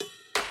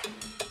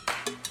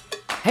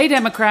Hey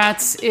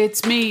Democrats,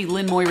 it's me,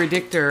 Lynn Moira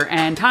Dichter,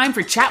 and time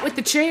for Chat with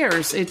the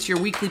Chairs. It's your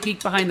weekly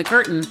peek behind the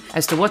curtain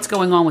as to what's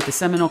going on with the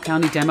Seminole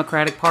County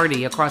Democratic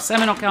Party across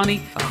Seminole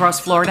County,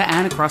 across Florida,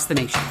 and across the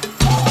nation.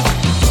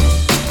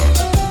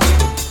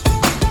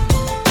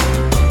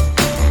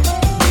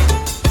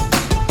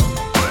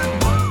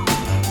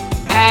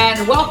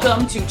 And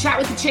welcome to Chat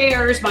with the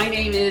Chairs. My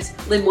name is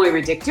Lynn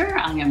Moira Dichter.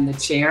 I am the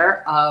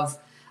chair of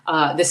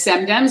the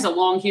SEMDEMs,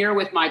 along here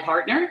with my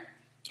partner.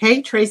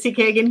 Hey, Tracy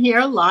Kagan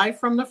here, live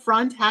from the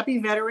front. Happy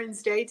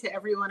Veterans Day to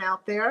everyone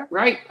out there.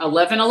 Right,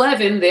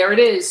 11/11, there it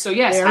is. So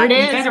yes, there happy it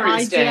is.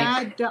 Veterans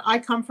Day. I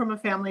come from a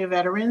family of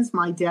veterans.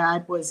 My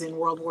dad was in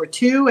World War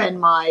II and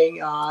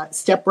my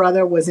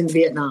stepbrother was in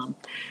Vietnam.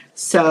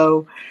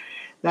 So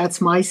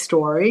that's my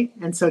story.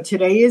 And so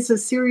today is a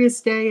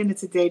serious day and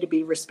it's a day to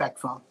be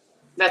respectful.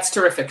 That's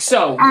terrific.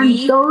 So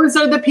those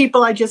are the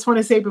people, I just want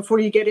to say before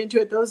you get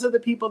into it, those are the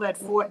people that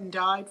fought and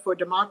died for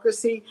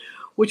democracy,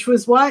 which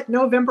was what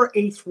November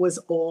 8th was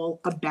all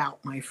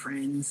about, my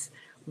friends.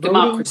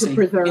 Democracy.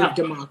 Voting to preserve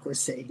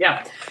democracy.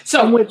 Yeah.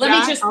 So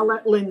I'll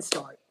let Lynn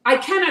start. I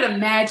cannot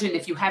imagine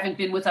if you haven't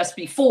been with us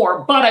before,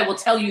 but I will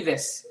tell you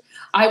this.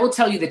 I will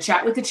tell you that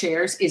Chat with the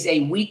Chairs is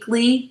a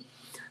weekly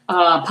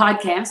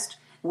podcast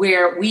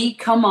where we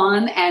come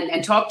on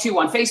and talk to you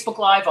on Facebook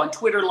Live, on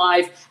Twitter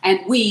Live,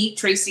 and we,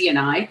 Tracy and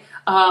I,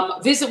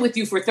 visit with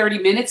you for 30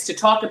 minutes to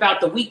talk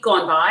about the week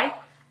gone by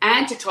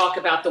and to talk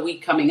about the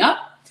week coming up.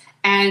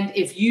 And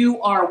if you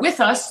are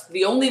with us,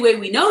 the only way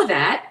we know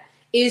that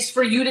is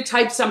for you to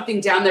type something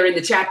down there in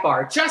the chat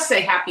bar. Just say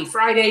Happy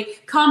Friday,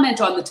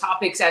 comment on the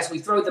topics as we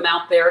throw them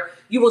out there.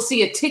 You will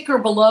see a ticker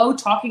below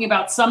talking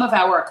about some of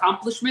our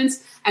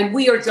accomplishments, and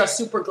we are just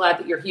super glad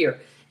that you're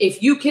here.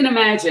 If you can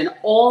imagine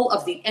all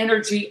of the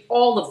energy,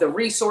 all of the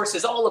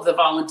resources, all of the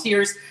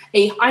volunteers,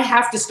 I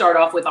have to start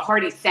off with a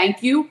hearty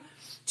thank you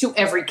to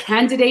every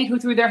candidate who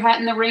threw their hat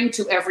in the ring,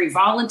 to every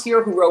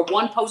volunteer who wrote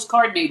one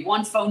postcard, made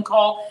one phone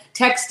call,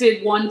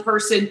 texted one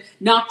person,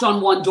 knocked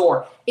on one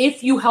door.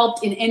 If you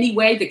helped in any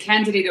way the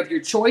candidate of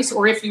your choice,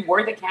 or if you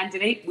were the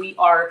candidate, we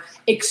are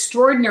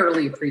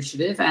extraordinarily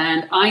appreciative.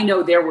 And I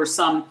know there were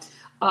some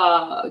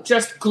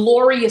just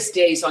glorious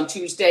days on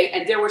Tuesday,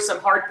 and there were some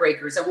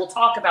heartbreakers, and we'll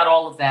talk about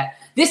all of that.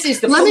 This is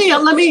the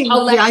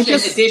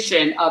post-election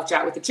edition of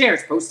Chat with the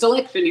Chairs.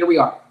 Post-election, here we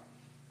are.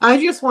 I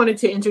just wanted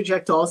to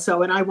interject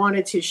also, and I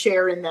wanted to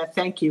share in that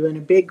thank you and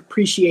a big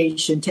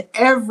appreciation to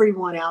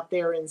everyone out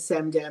there in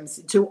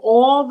SEMDEMs, to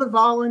all the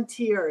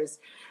volunteers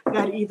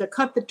that either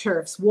cut the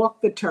turfs,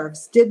 walked the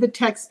turfs, did the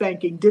text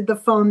banking, did the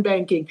phone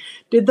banking,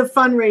 did the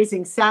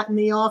fundraising, sat in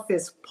the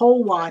office,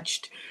 poll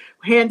watched,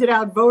 handed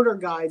out voter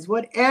guides,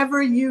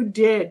 whatever you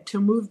did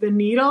to move the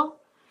needle,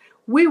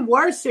 we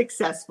were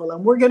successful,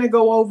 and we're going to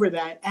go over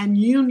that. And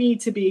you need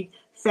to be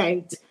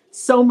thanked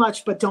so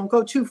much, but don't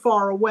go too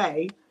far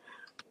away.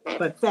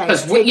 But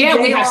thanks. We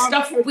have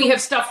stuff. We have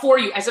stuff for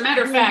you. As a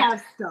matter of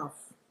fact,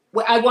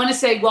 I want to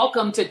say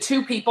welcome to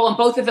two people, and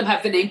both of them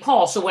have the name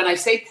Paul. So when I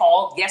say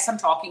Paul, yes, I'm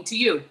talking to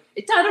you.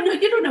 I don't know.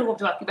 You don't know who I'm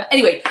talking about.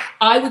 Anyway,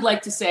 I would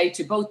like to say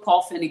to both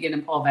Paul Finnegan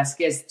and Paul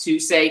Vasquez to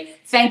say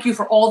thank you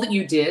for all that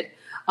you did.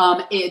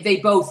 They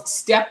both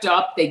stepped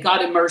up. They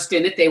got immersed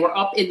in it. They were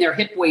up in their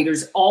hip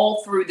waders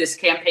all through this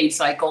campaign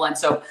cycle. And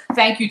so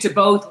thank you to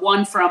both.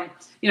 One from,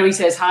 he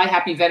says, hi,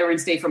 happy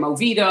Veterans Day from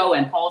Oviedo.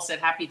 And Paul said,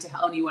 happy to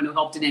anyone who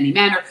helped in any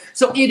manner.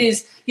 So it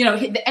is,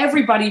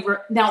 everybody.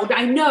 Now,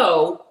 I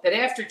know that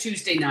after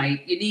Tuesday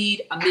night, you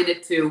need a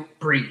minute to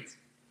breathe.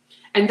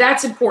 And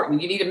that's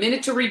important. You need a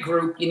minute to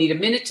regroup. You need a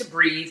minute to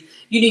breathe.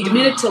 You need a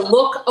minute to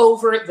look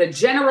over the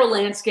general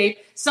landscape.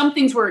 Some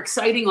things were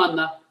exciting on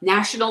the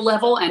national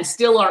level and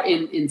still are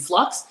in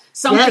flux.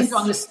 Some things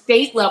on the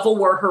state level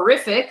were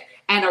horrific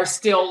and are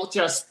still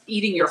just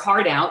eating your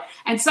heart out.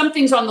 And some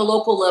things on the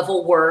local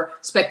level were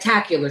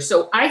spectacular.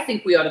 So I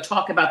think we ought to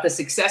talk about the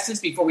successes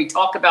before we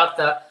talk about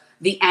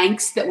the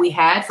angst that we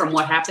had from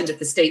what happened at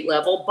the state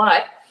level.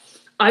 But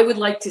I would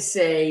like to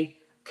say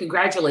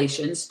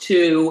congratulations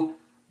to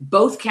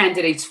both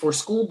candidates for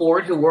school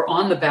board who were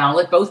on the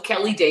ballot, both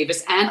Kelly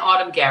Davis and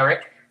Autumn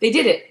Garrick. They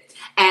did it.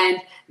 And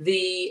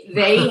they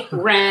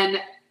ran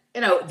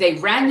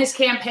this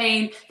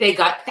campaign. They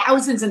got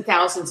thousands and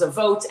thousands of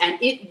votes, and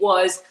it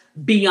was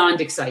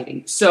beyond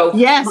exciting. So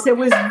yes, it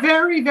was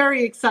very,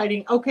 very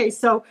exciting. Okay,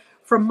 so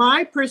from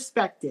my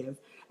perspective,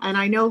 and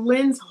I know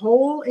Lynn's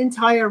whole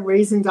entire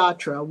raison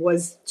d'etre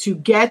was to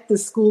get the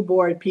school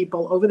board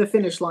people over the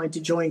finish line to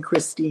join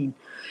Christine.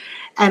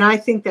 And I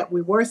think that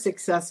we were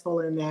successful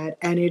in that.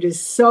 And it is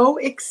so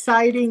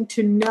exciting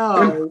to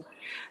know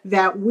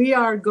that we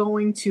are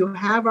going to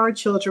have our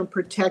children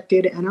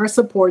protected and our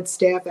support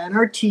staff and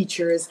our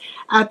teachers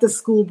at the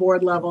school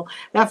board level,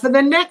 that for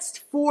the next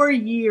 4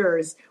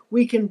 years,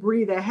 we can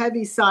breathe a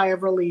heavy sigh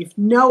of relief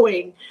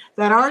knowing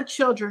that our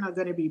children are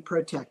going to be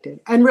protected.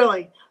 And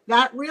really,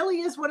 that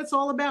really is what it's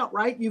all about,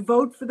 right? You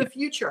vote for the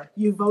future.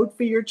 You vote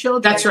for your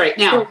children. That's right.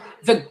 Now,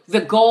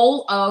 the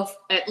goal of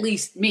at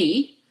least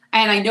me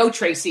and I know,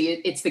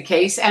 Tracy, it's the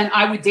case, and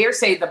I would dare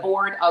say the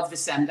board of the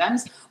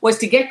SEMDEMs was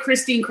to get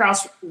Christine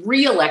Krause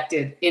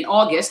reelected in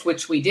August,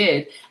 which we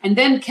did, and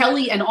then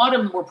Kelly and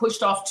Autumn were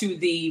pushed off to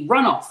the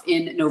runoff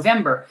in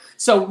November.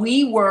 So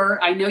we were,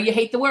 I know you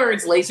hate the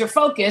words, laser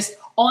focused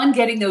on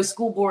getting those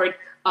school board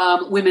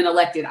women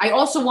elected. I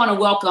also want to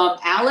welcome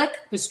Alec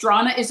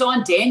Pastrana is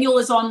on, Daniel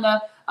is on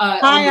the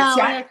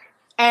chat.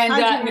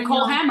 And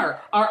Nicole Hammer,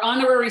 our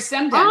honorary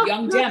SEMDEM,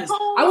 Young Dems.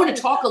 I want to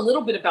talk a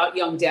little bit about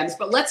Young Dems,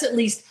 but let's at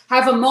least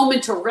have a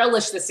moment to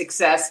relish the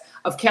success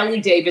of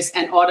Kelly Davis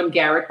and Autumn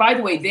Garrett. By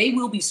the way, they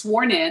will be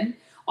sworn in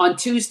on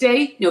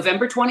Tuesday,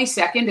 November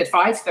 22nd at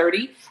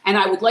 5:30. And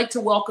I would like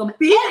to welcome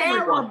everyone.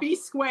 There or be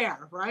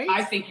square, right?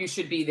 I think you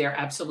should be there.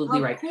 Absolutely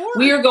of right. Course.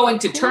 We are going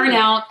to turn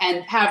out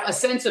and have a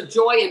sense of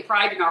joy and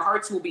pride, and our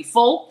hearts will be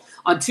full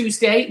on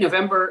Tuesday,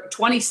 November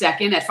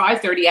 22nd at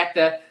 5:30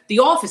 at the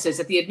offices,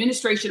 at the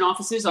administration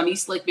offices on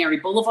East Lake Mary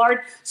Boulevard.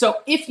 So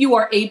if you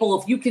are able,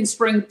 if you can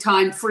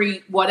springtime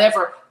free,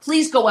 whatever,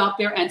 please go out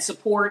there and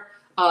support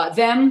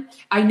them.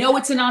 I know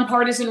it's a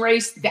nonpartisan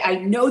race. I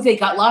know they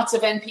got lots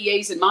of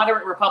NPAs and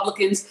moderate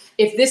Republicans.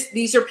 If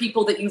these are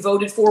people that you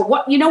voted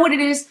for, you know what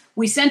it is?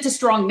 We sent a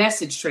strong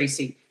message,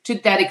 Tracy,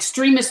 that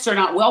extremists are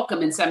not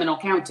welcome in Seminole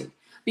County.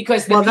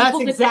 Because that's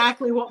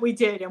exactly what we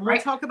did. And we'll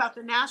talk about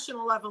the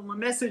national level. The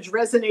message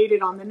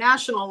resonated on the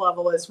national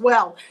level as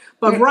well.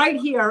 But right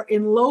here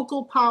in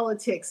local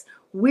politics,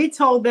 we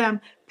told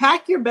them,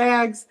 pack your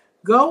bags,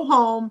 go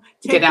home,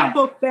 take your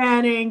book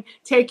banning,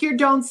 take your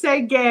don't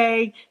say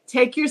gay,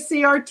 take your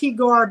CRT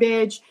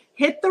garbage,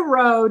 hit the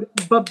road,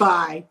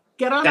 bye-bye.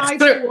 Get on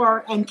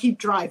I-4 and keep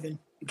driving.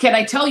 Can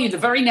I tell you, the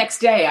very next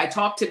day, I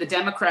talked to the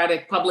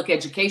Democratic Public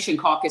Education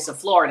Caucus of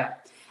Florida.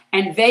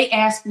 And they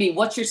asked me,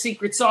 what's your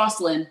secret sauce,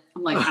 Lynn?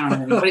 I'm like, I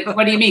don't know.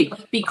 What do you mean?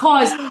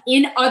 Because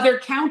in other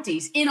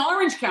counties, in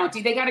Orange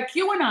County, they got a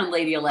QAnon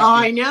lady elected. Oh,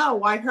 I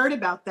know. I heard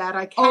about that.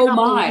 I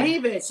cannot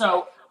believe it.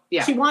 So,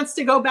 yeah. She wants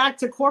to go back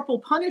to corporal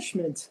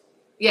punishment.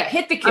 Yeah,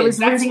 hit the kids.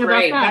 That's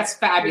great. That's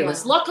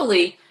fabulous. Yeah.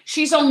 Luckily,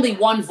 she's only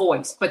one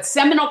voice. But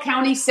Seminole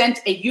County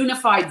sent a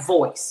unified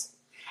voice.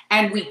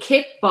 And we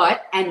kicked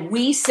butt. And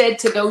we said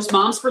to those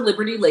Moms for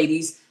Liberty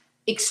ladies,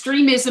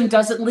 extremism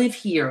doesn't live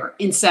here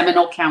in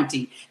Seminole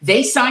County.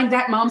 They signed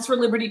that Moms for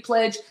Liberty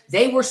pledge.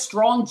 They were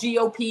strong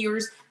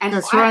GOPers. And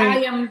that's right.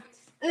 I am,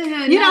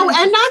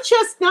 and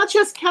not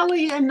just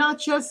Kelly and not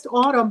just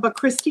Autumn, but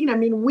Christine. I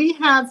mean, we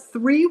have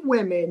 3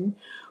 women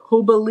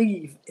who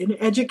believe in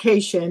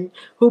education,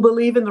 who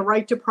believe in the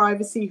right to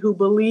privacy, who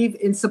believe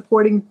in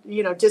supporting,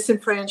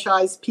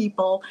 disenfranchised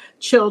people,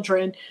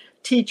 children,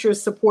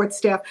 teachers, support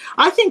staff.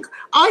 I think,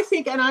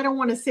 and I don't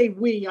want to say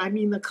we, I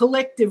mean the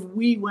collective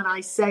we when I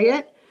say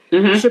it,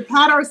 should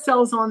pat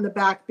ourselves on the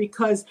back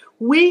because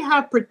we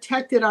have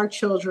protected our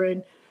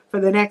children for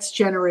the next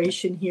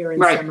generation here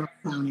in Seminole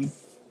County.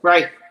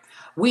 Right.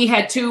 We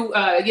had 2,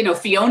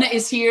 Fiona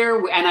is here,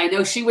 and I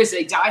know she was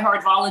a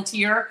diehard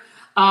volunteer.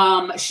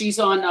 She's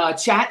on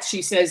chat.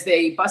 She says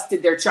they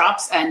busted their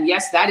chops, and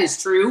yes, that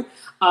is true.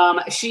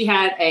 She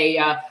had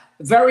a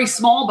very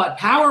small but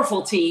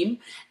powerful team.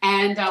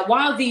 And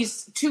while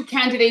these 2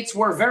 candidates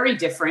were very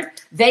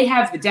different, they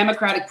have the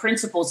Democratic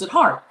principles at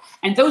heart.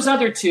 And those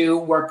other 2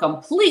 were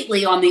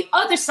completely on the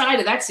other side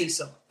of that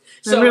seesaw.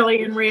 So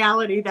really, in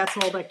reality, that's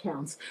all that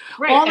counts.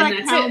 Right, all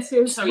that counts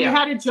is we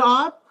had a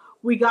job,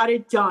 we got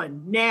it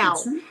done. Now,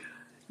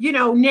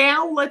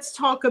 now let's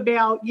talk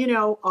about,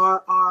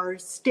 our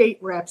state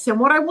reps. And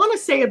what I want to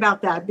say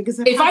about that, because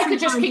if I could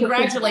just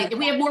congratulate,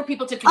 we have more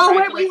people to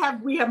congratulate. Oh,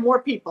 wait, we have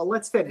more people.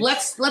 Let's finish.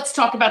 Let's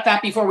talk about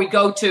that before we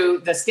go to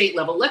the state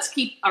level. Let's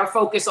keep our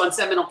focus on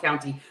Seminole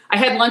County. I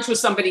had lunch with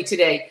somebody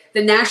today.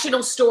 The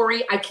national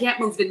story, I can't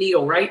move the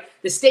needle, right?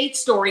 The state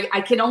story,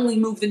 I can only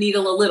move the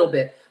needle a little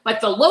bit. But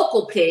the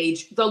local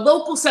page, the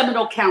local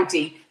Seminole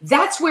County,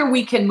 that's where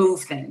we can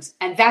move things.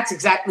 And that's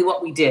exactly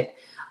what we did.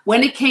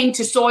 When it came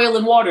to soil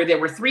and water, there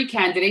were 3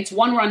 candidates,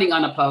 1 running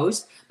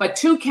unopposed, but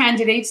 2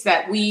 candidates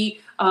that we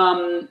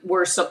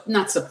were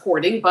not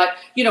supporting, but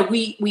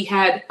we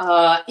had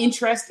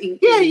interest in.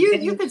 Yeah,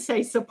 you could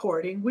say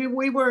supporting. We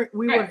were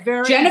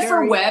very Jennifer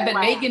very Webb glad.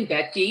 And Megan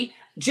Betke.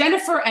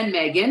 Jennifer and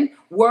Megan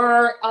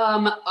were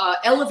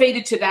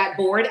elevated to that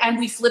board, and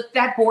we flipped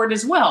that board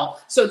as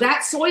well. So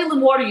that soil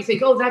and water, you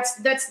think, oh, that's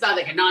not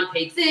like a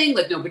non-paid thing,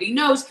 like nobody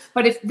knows.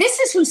 But if this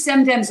is who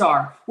SEMDEMs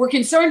are, we're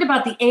concerned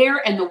about the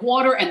air and the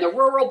water and the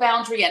rural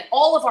boundary and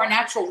all of our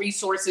natural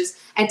resources,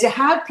 and to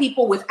have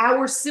people with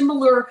our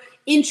similar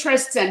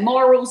interests and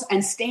morals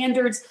and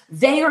standards,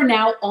 they are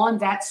now on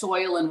that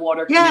soil and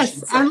water commission.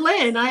 Yes, and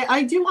Lynn,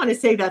 I do want to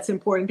say that's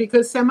important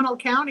because Seminole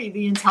County,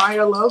 the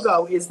entire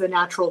logo is the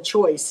natural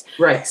choice.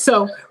 Right.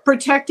 So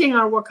protecting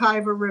our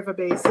Wekiva River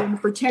Basin,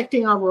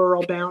 protecting our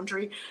rural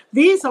boundary,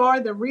 these are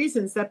the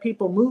reasons that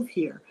people move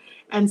here.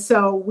 And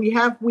so we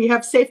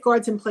have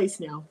safeguards in place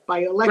now by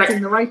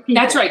electing the right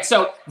people. That's right.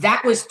 So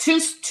that was two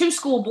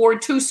school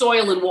board, 2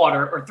 soil and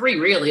water, or 3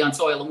 really on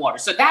soil and water.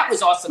 So that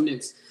was awesome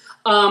news.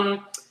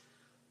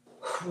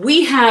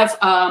 We have,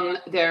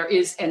 there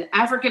is an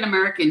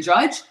African-American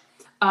judge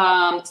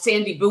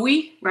Sandy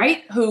Bowie,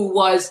 right, who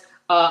was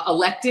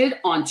elected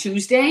on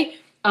Tuesday.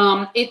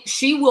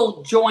 She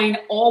will join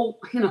all,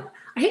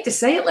 I hate to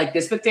say it like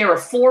this, but there are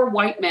 4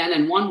 white men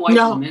and 1 white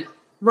woman.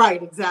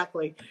 Right,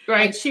 exactly.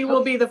 Right. And she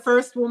will be the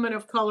first woman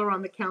of color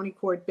on the county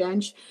court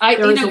bench. They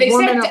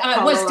said,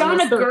 was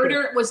Donna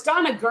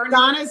Gerder?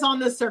 Donna's on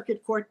the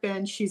circuit court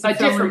bench. She's a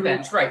different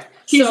bench, right.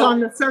 She's on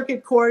the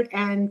circuit court,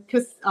 and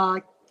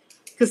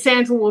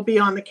Cassandra will be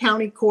on the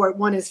county court.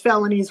 One is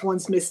felonies,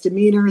 one's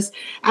misdemeanors.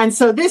 And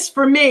so this,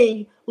 for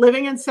me,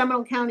 living in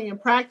Seminole County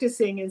and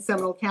practicing in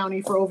Seminole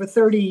County for over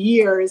 30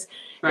 years,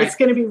 it's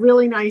going to be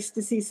really nice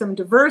to see some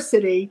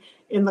diversity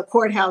in the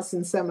courthouse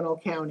in Seminole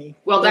County.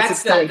 Well,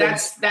 that's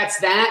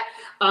that.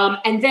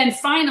 And then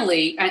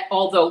finally,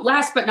 although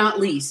last but not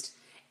least,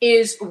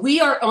 is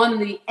we are on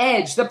the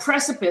edge, the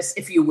precipice,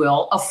 if you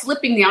will, of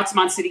flipping the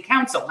Altamont City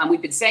Council. And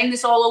we've been saying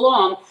this all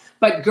along,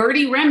 but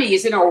Gertie Remy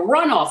is in a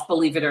runoff,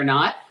 believe it or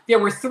not. There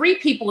were 3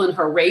 people in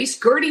her race.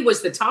 Gertie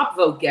was the top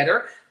vote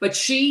getter, but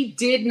she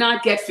did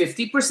not get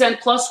 50%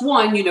 plus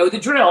 1. You know the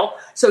drill.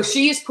 So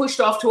she is pushed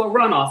off to a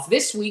runoff.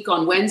 This week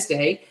on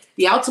Wednesday,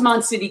 the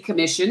Altamont City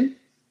Commission,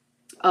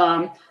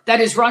 that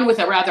is run with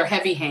a rather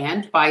heavy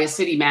hand by a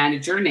city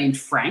manager named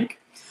Frank.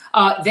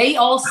 They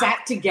all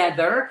sat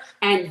together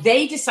and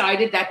they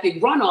decided that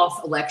the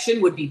runoff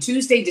election would be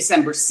Tuesday,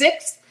 December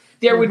 6th.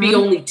 There would be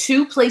only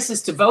 2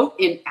 places to vote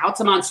in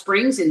Altamont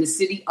Springs, in the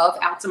city of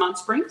Altamont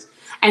Springs.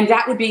 And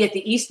that would be at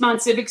the Eastmont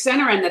Civic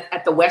Center and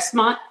at the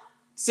Westmont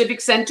Civic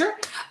Center.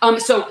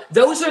 So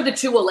those are the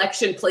 2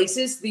 election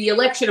places. The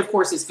election, of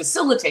course, is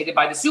facilitated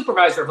by the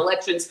supervisor of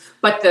elections,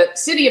 but the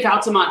city of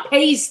Altamont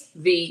pays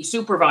the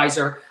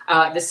supervisor.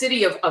 The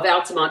city of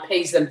Altamont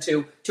pays them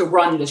to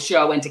run the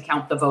show and to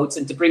count the votes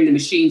and to bring the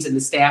machines and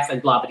the staff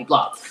and blah, blah,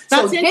 blah.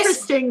 That's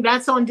interesting.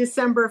 That's on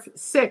December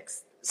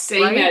 6th.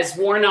 Same as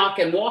Warnock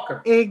and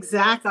Walker.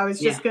 Exactly. I was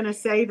just going to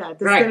say that.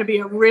 This is going to be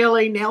a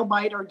really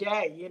nail-biter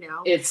day,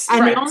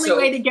 The only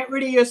way to get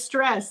rid of your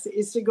stress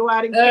is to go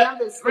out and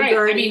canvass for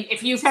Gertie. I mean,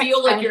 if you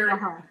feel like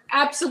you're...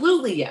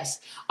 Absolutely, yes.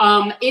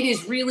 It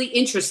is really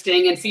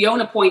interesting, and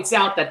Fiona points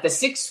out that the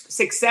 6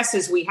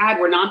 successes we had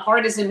were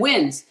nonpartisan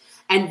wins.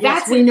 And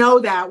we know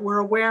that. We're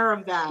aware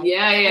of that.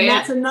 And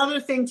that's another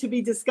thing to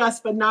be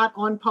discussed, but not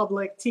on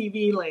public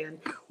TV land.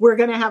 We're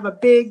going to have a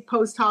big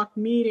post hoc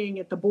meeting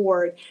at the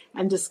board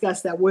and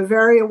discuss that. We're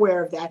very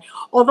aware of that.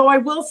 Although I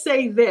will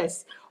say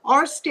this,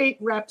 our state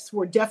reps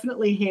were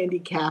definitely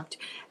handicapped,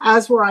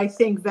 as were, I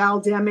think,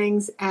 Val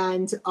Demings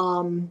and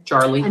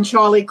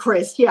Charlie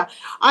Crist. Yeah,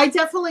 I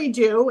definitely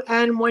do.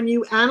 And when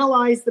you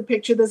analyze the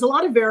picture, there's a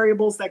lot of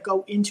variables that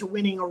go into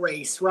winning a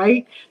race,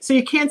 right? So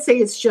you can't say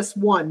it's just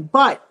one.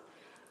 But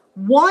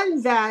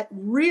one that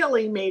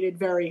really made it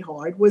very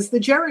hard was the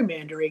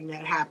gerrymandering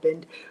that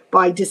happened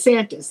by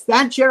DeSantis.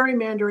 That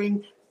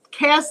gerrymandering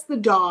cast the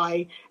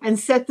die and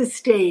set the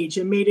stage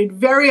and made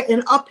it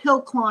an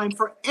uphill climb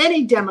for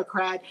any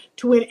Democrat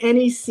to win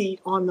any seat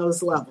on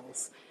those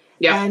levels.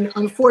 Yeah. And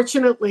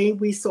unfortunately,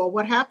 we saw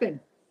what happened.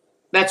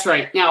 That's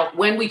right. Now,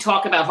 when we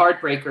talk about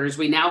heartbreakers,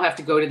 we now have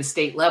to go to the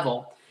state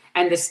level.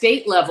 And the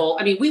state level,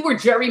 I mean, we were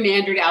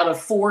gerrymandered out of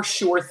 4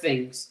 sure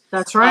things.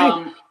 That's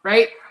right.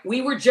 Right?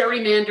 We were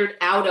gerrymandered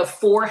out of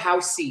 4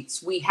 House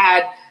seats. We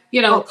had,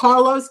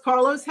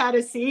 Carlos had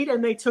a seat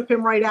and they took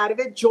him right out of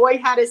it. Joy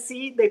had a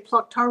seat. They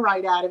plucked her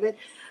right out of it.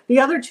 The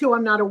other 2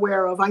 I'm not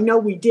aware of. I know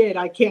we did.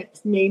 I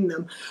can't name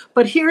them.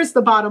 But here's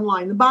the bottom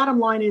line. The bottom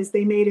line is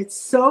they made it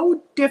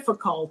so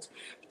difficult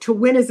to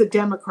win as a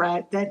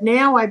Democrat that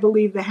now I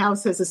believe the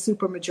House has a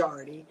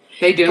supermajority.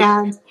 They do.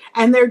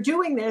 And they're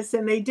doing this,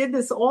 and they did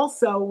this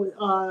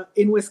also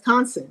in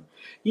Wisconsin.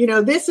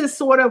 This is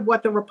sort of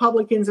what the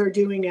Republicans are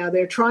doing now.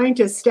 They're trying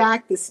to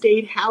stack the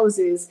state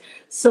houses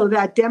so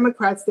that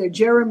Democrats, they're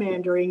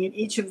gerrymandering in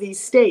each of these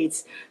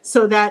states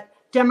so that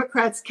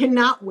Democrats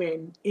cannot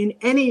win in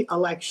any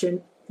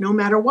election, no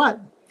matter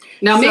what.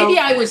 Now, maybe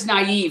I was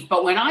naive,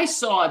 but when I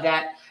saw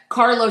that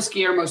Carlos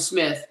Guillermo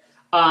Smith,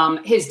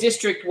 his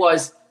district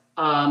was,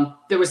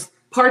 there was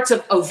parts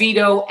of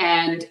Oviedo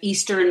and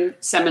Eastern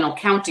Seminole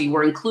County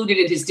were included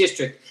in his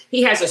district.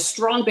 He has a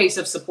strong base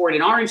of support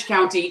in Orange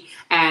County,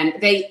 and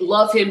they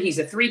love him. He's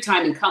a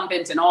 3-time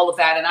incumbent and all of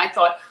that. And I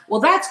thought, well,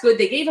 that's good.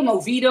 They gave him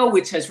Oviedo,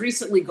 which has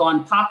recently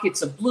gone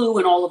pockets of blue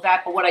and all of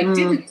that. But what I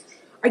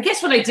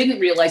didn't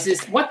realize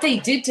is what they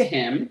did to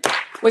him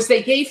was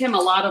they gave him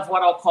a lot of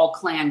what I'll call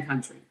clan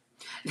country.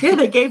 Yeah,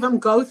 they gave him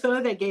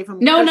Gotha. They gave him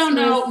No,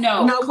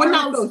 we're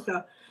not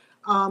Gotha.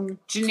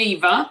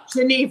 Geneva.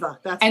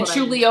 That's and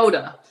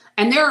Chuliota.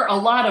 And there are a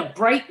lot of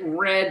bright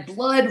red,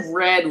 blood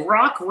red,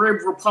 rock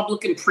rib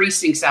Republican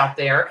precincts out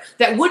there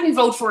that wouldn't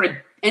vote for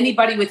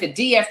anybody with a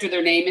D after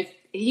their name if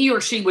he or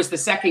she was the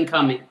second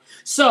coming.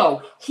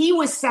 So he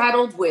was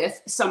saddled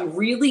with some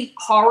really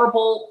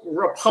horrible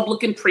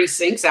Republican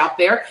precincts out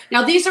there.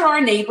 Now, these are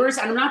our neighbors.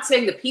 I'm not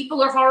saying the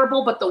people are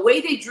horrible, but the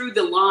way they drew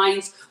the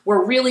lines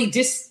were really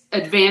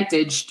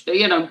disadvantaged,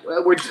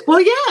 were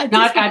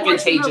not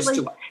advantageous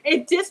to us.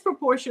 it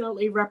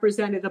disproportionately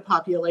represented the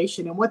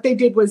population. And what they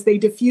did was they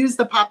diffused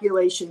the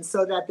population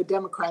so that the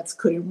Democrats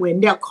couldn't win.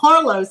 Now,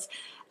 Carlos,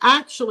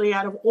 actually,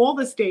 out of all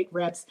the state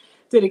reps,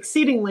 did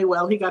exceedingly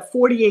well. He got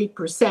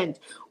 48%,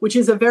 which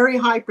is a very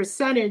high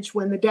percentage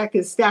when the deck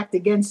is stacked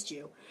against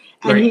you.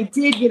 And He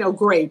did,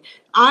 great.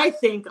 I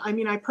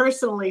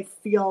personally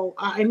feel,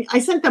 I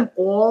sent them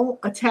all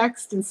a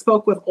text and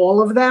spoke with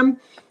all of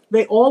them.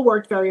 They all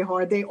worked very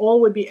hard. They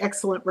all would be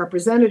excellent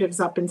representatives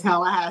up in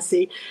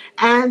Tallahassee.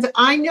 And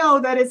I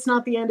know that it's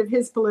not the end of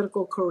his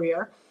political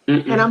career.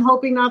 And I'm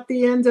hoping not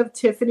the end of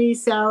Tiffany,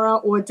 Sarah,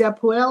 or Deb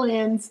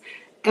Puelan's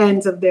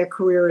end of their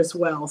career as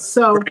well.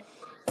 So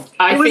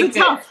that was a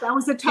tough pill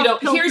to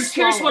swallow.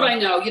 Here's what I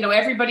know.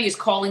 Everybody is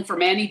calling for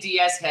Manny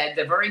Diaz head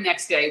the very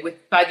next day.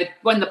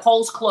 When the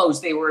polls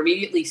closed, they were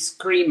immediately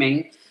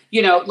screaming,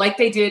 like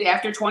they did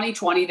after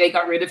 2020, they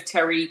got rid of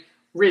Terry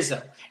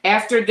Rizzo.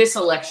 After this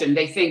election,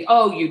 they think,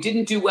 oh, you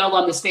didn't do well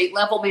on the state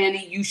level,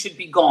 Manny, you should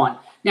be gone.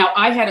 Now,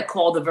 I had a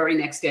call the very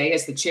next day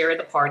as the chair of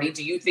the party.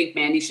 Do you think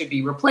Manny should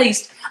be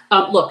replaced?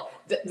 Look,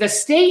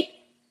 the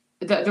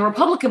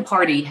Republican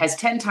Party has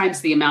 10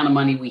 times the amount of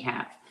money we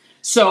have.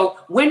 So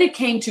when it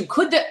came to,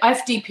 could the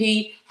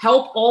FDP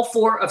help all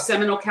 4 of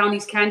Seminole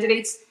County's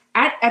candidates?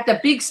 At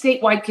the big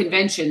statewide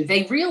convention,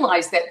 they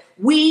realized that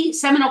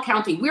Seminole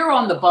County, we're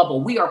on the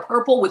bubble. We are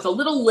purple with a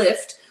little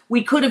lift.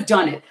 We could have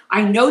done it.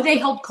 I know they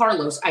helped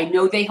Carlos. I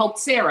know they helped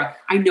Sarah.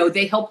 I know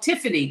they helped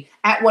Tiffany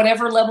at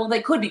whatever level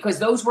they could, because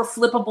those were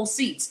flippable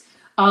seats.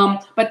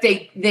 But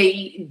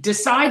they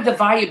decide the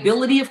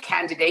viability of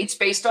candidates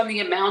based on the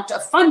amount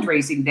of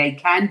fundraising they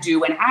can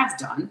do and have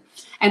done.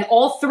 And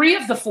all 3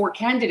 of the 4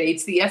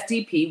 candidates, the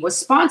FDP was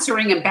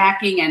sponsoring and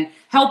backing and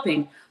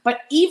helping.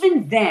 But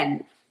even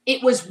then,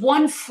 it was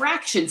one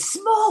fraction,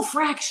 small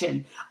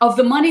fraction of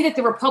the money that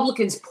the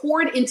Republicans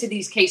poured into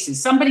these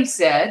cases. Somebody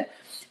said,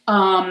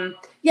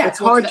 it's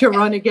hard to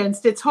run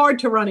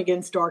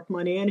against dark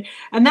money.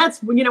 And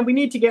that's, we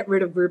need to get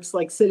rid of groups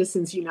like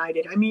Citizens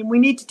United. We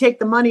need to take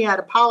the money out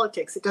of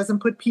politics. It doesn't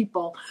put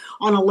people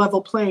on a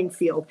level playing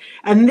field.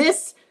 And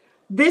this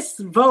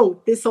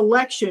vote, this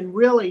election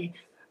really,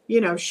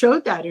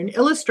 showed that and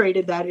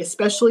illustrated that,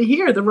 especially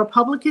here. The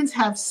Republicans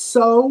have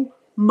so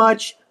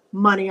much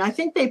money. I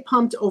think they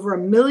pumped over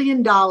 $1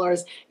 million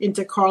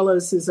into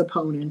Carlos's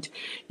opponent.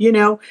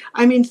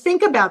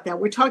 Think about that.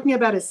 We're talking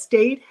about a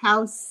state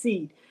house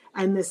seat,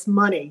 and this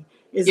money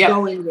is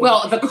going there.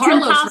 Well, the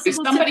Carlos,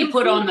 somebody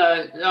put on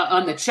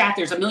the chat,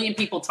 there's 1 million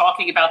people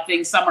talking about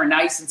things. Some are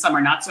nice and some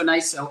are not so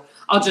nice. So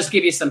I'll just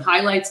give you some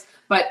highlights.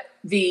 But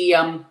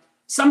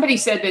somebody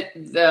said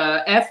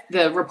that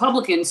the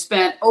Republicans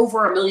spent over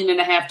 $1.5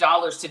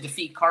 million to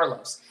defeat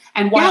Carlos.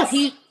 And while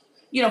he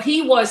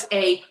was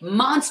a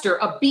monster,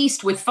 a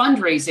beast with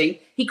fundraising,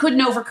 he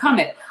couldn't overcome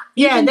it.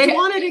 They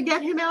wanted to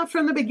get him out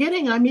from the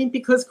beginning.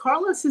 Because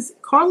Carlos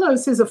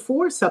is a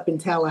force up in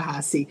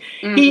Tallahassee.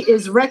 He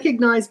is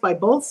recognized by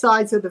both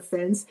sides of the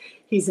fence.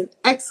 He's an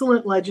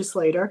excellent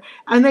legislator,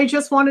 and they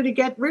just wanted to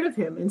get rid of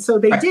him. And so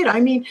they did.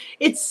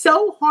 It's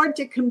so hard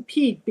to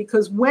compete,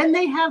 because when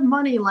they have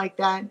money like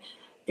that,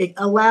 it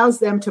allows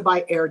them to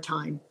buy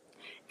airtime.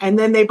 And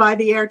then they buy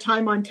the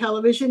airtime on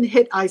television.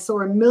 I saw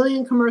 1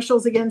 million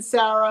commercials against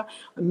Sarah,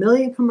 1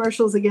 million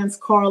commercials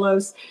against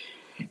Carlos.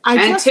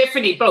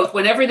 Tiffany, both.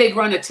 Whenever they'd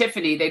run a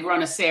Tiffany, they'd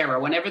run a Sarah.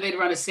 Whenever they'd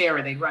run a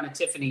Sarah, they'd run a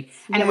Tiffany.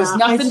 And it was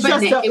nothing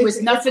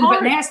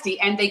but nasty.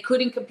 And they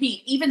couldn't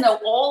compete, even though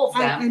all of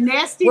them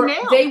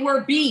they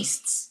were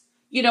beasts.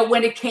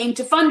 When it came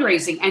to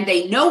fundraising, and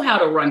they know how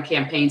to run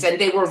campaigns, and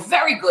they were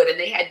very good, and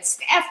they had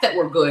staff that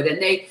were good,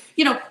 and they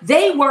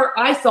were,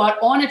 I thought,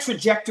 on a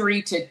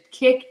trajectory to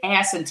kick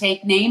ass and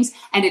take names.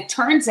 And it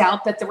turns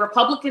out that the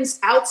Republicans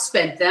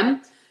outspent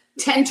them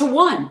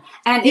 10-1.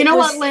 And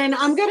what, Lynn,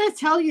 I'm going to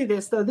tell you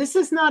this, though. This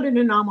is not an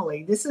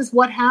anomaly. This is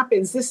what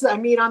happens.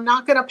 I'm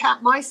not going to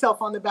pat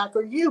myself on the back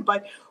or you,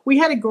 but we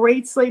had a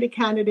great slate of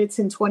candidates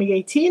in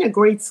 2018, a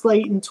great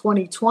slate in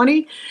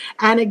 2020.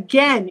 And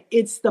again,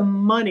 it's the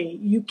money.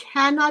 You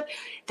cannot,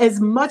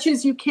 as much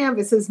as you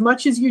canvass, as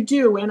much as you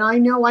do. And I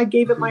know I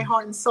gave it my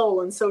heart and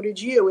soul, and so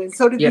did you, and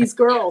so did these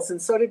girls,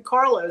 and so did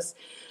Carlos.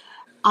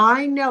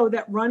 I know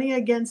that running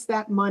against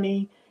that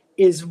money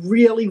is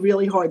really,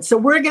 really hard. So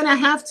we're going to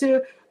have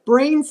to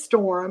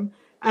brainstorm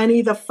and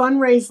either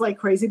fundraise like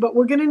crazy, but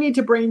we're going to need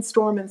to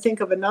brainstorm and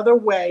think of another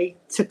way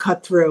to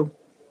cut through.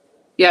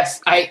 Yes,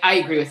 I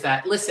agree with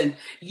that. Listen,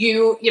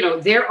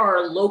 there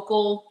are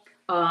local,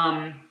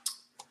 there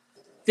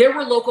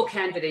were local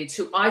candidates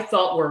who I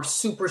thought were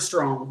super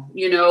strong,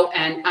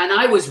 and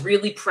I was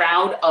really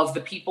proud of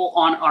the people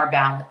on our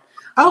ballot.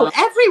 Oh,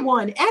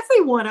 everyone.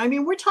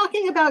 We're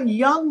talking about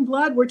young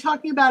blood. We're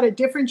talking about a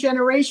different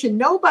generation.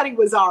 Nobody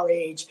was our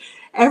age.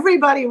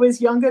 Everybody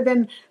was younger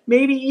than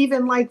maybe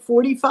even like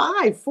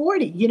 45,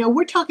 40.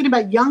 We're talking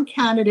about young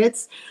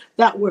candidates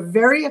that were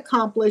very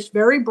accomplished,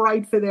 very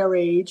bright for their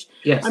age.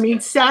 Yes.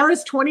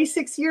 Sarah's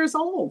 26 years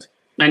old.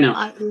 I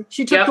know.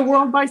 She took the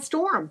world by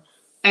storm.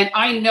 And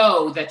I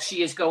know that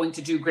she is going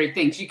to do great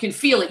things. You can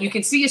feel it. You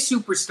can see a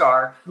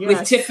superstar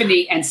with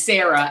Tiffany and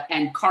Sarah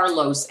and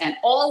Carlos and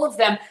all of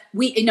them.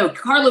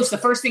 Carlos, the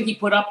first thing he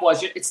put up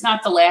was, "It's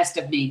not the last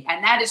of me."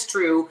 And that is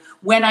true.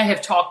 When I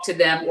have talked to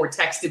them or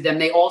texted them,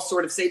 they all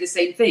sort of say the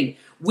same thing.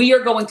 We are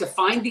going to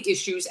find the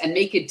issues and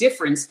make a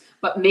difference.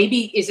 But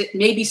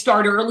maybe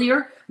start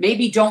earlier.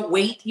 Maybe don't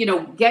wait,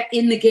 get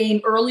in the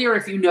game earlier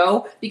if you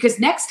know, because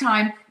next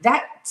time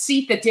that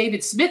seat that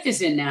David Smith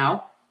is in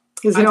now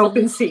is an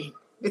open seat.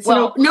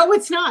 No,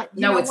 it's not.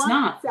 No, it's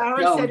not.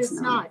 Sarah said it's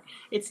not.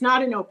 It's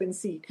not an open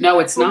seat. No,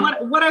 it's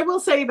not. What I will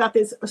say about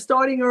this,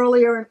 starting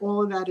earlier and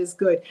all of that is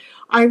good.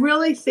 I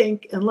really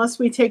think unless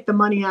we take the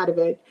money out of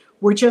it,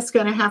 we're just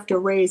going to have to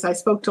raise. I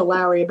spoke to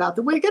Larry about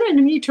that. We're going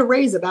to need to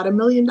raise about $1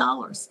 million.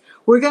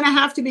 We're going to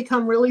have to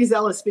become really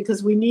zealous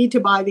because we need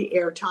to buy the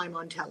airtime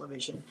on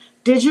television.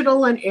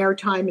 Digital and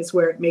airtime is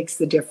where it makes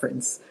the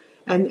difference.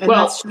 And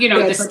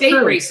the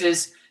state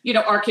races,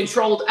 are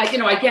controlled.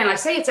 Again, I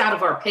say it's out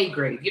of our pay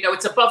grade.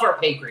 It's above our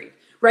pay grade,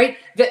 right?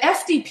 The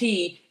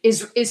FDP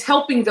is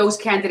helping those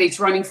candidates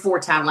running for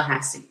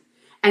Tallahassee.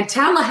 And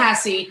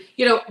Tallahassee,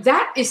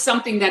 that is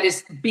something that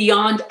is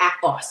beyond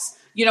us.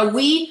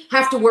 We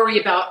have to worry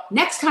about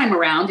next time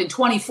around in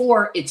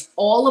 24, it's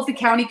all of the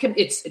county,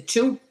 it's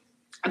 3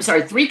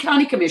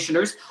 county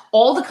commissioners,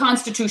 all the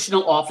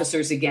constitutional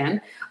officers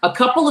again, a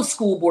couple of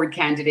school board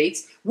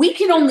candidates. We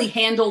can only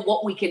handle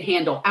what we can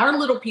handle. Our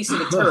little piece of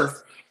the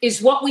turf is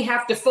what we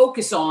have to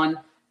focus on.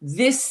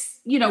 This,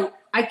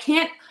 I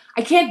can't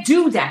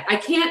do that.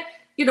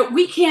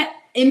 We can't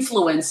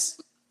influence.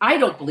 I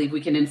don't believe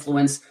we can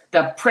influence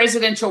the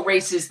presidential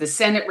races, the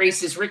Senate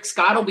races. Rick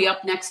Scott will be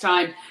up next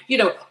time.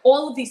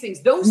 All of these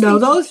things.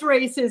 Those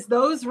races,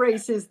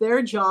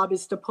 their job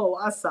is to pull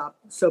us up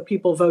so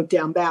people vote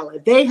down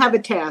ballot. They have a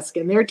task,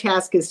 and their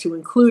task is to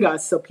include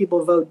us so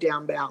people vote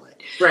down ballot.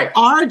 Right.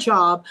 Our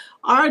job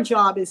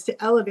is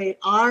to elevate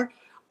our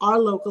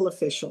local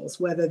officials,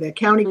 whether they're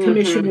county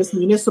commissioners,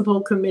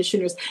 municipal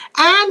commissioners,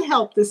 and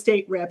help the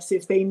state reps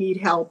if they need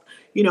help,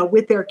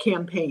 with their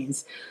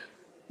campaigns.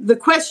 The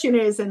question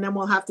is, and then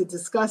we'll have to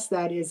discuss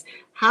that, is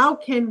how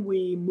can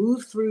we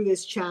move through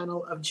this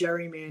channel of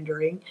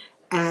gerrymandering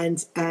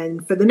and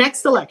for the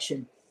next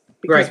election?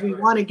 Because we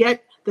want to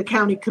get the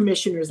county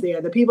commissioners there.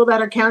 The people that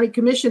are county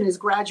commissioners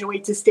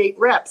graduate to state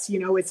reps.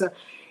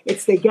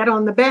 It's they get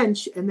on the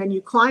bench and then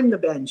you climb the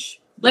bench.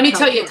 Let me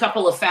tell you a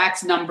couple of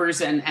facts,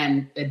 numbers,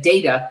 and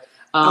data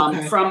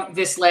from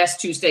this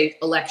last Tuesday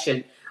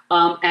election.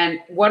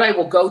 And what I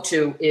will go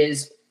to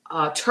is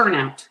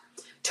turnout.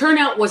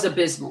 Turnout was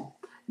abysmal.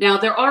 Now,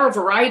 there are a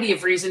variety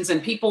of reasons, and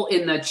people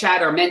in the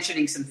chat are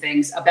mentioning some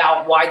things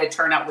about why the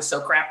turnout was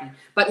so crappy.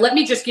 But let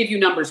me just give you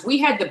numbers. We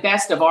had the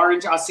best of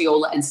Orange,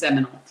 Osceola, and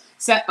Seminole.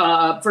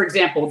 For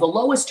example, the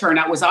lowest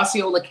turnout was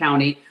Osceola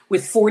County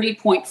with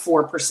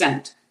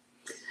 40.4%.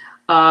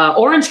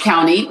 Orange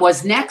County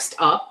was next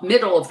up,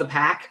 middle of the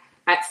pack,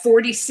 at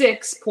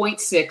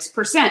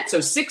 46.6%. So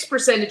 6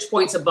 percentage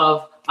points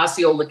above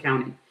Osceola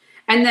County.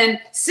 And then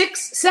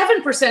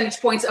 7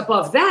 percentage points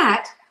above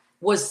that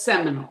was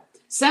Seminole.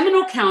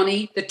 Seminole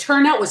County, the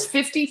turnout was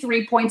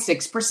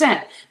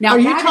 53.6%. Now, are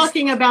you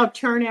talking about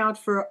turnout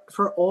for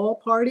all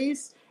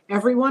parties?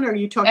 Everyone? Or are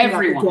you talking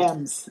about the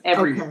Dems?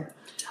 Everyone.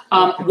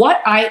 Okay.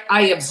 What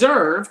I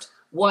observed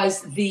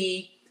was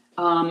the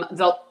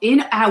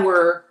in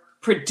our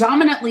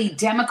predominantly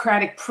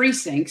Democratic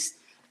precincts,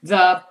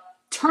 the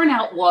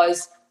turnout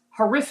was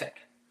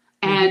horrific.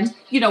 And,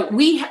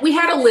 we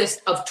had a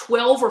list of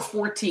 12 or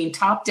 14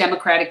 top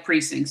Democratic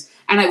precincts,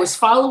 and I was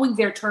following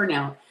their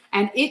turnout,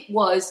 and it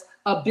was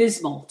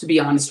abysmal, to be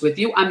honest with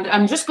you.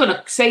 I'm just going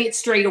to say it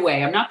straight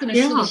away. I'm not going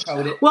to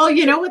sugarcoat it. Well,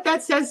 you know what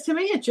that says to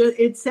me?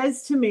 It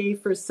says to me,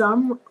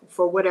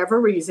 for whatever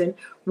reason,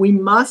 we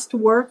must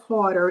work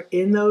harder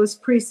in those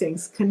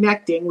precincts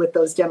connecting with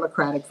those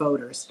Democratic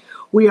voters.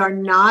 We are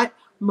not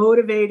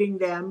motivating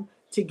them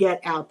to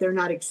get out. They're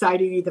not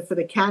excited either for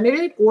the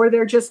candidate or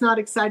they're just not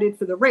excited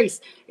for the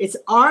race. It's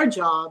our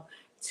job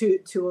to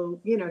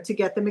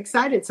get them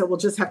excited. So we'll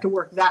just have to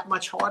work that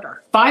much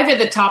harder. 5 of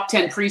the top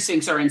 10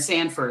 precincts are in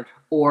Sanford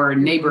or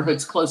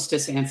neighborhoods close to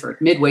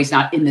Sanford. Midway's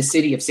not in the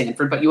city of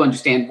Sanford, but you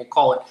understand, we'll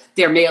call it,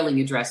 their mailing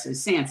address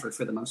is Sanford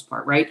for the most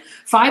part, right?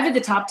 5 of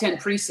the top 10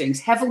 precincts,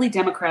 heavily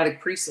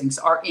Democratic precincts,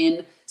 are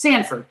in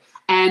Sanford.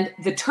 And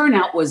the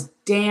turnout was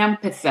damn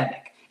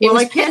pathetic.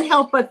 I can't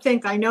help but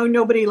think, I know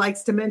nobody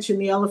likes to mention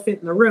the elephant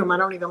in the room. I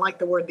don't even like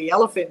the word the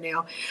elephant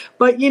now.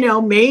 But,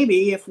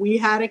 maybe if we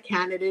had a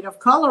candidate of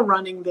color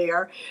running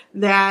there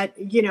that,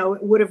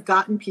 it would have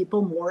gotten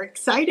people more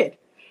excited.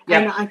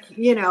 Yep.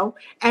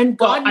 And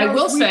God knows I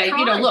will say,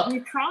 we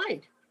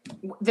tried.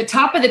 The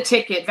top of the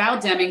ticket,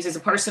 Val Demings, is a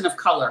person of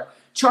color.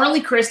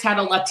 Charlie Crist had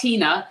a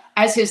Latina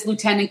as his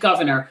lieutenant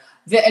governor.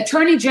 The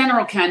attorney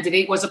general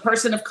candidate was a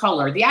person of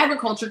color. The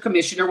agriculture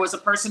commissioner was a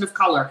person of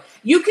color.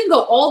 You can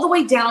go all the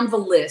way down the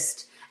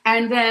list.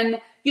 And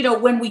then,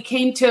 when we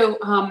came to,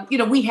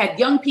 we had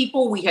young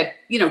people, we had,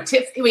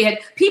 we had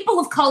people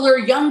of color,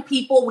 young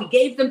people. We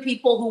gave them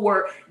people who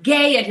were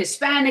gay and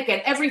Hispanic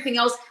and everything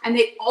else. And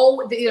they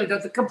all,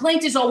 the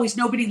complaint is always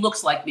nobody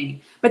looks like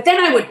me. But then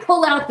I would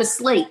pull out the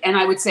slate and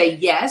I would say,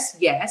 yes,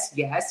 yes,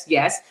 yes,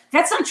 yes.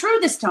 That's not true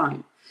this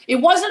time. It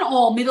wasn't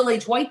all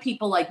middle-aged white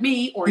people like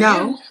me or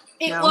you.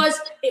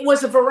 It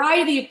was a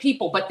variety of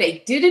people, but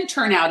they didn't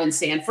turn out in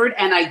Sanford,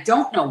 and I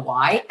don't know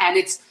why. And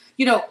it's,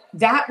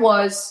 that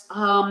was,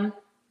 I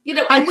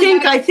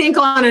think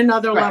on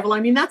another level, I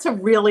mean,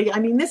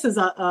 this is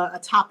a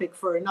topic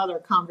for another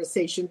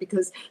conversation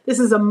because this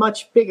is a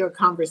much bigger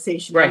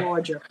conversation and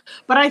larger.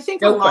 But I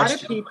think a lot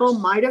of people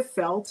might have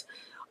felt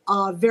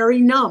very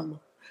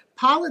numb.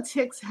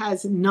 Politics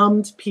has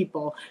numbed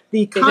people.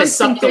 It has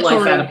sucked the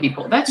life out of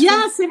people.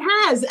 Yes, it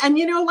has. And,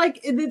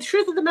 the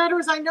truth of the matter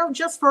is, I know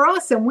just for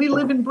us, and we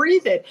live and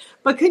breathe it.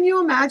 But can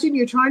you imagine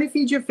you're trying to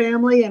feed your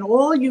family and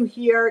all you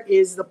hear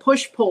is the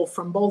push-pull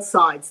from both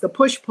sides, the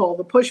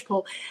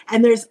push-pull,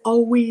 and there's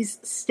always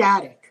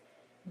static.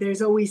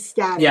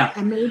 Yeah.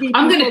 And maybe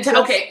I'm going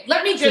to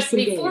let me just,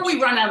 before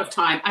we run out of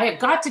time, I have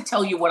got to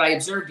tell you what I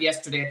observed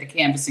yesterday at the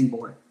canvassing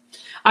board.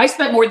 I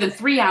spent more than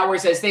 3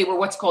 hours as they were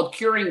what's called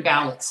curing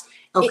ballots.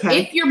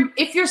 Okay.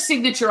 If your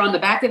signature on the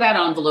back of that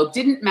envelope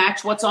didn't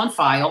match what's on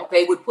file,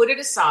 they would put it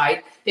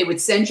aside. They would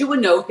send you a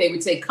note. They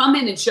would say, come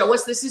in and show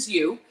us this is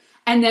you,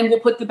 and then we'll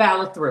put the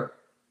ballot through.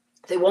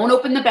 They won't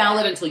open the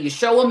ballot until you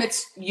show them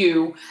it's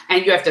you,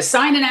 and you have to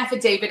sign an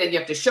affidavit, and you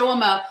have to show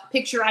them a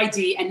picture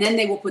ID, and then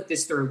they will put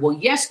this through. Well,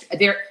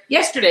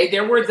 yesterday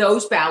there were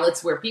those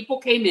ballots where people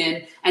came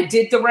in and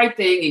did the right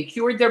thing and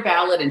cured their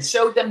ballot and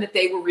showed them that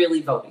they were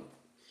really voting.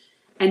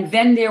 And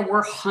then there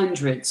were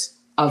hundreds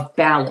of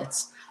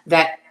ballots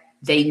that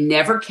they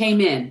never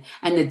came in.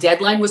 And the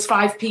deadline was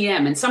 5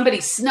 p.m. And somebody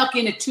snuck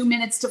in at 2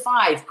 minutes to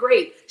 5.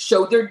 Great.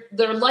 Showed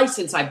their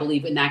license, I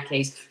believe, in that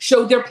case.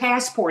 Showed their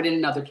passport in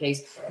another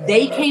case.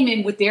 They came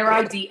in with their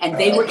ID and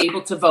they were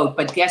able to vote.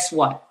 But guess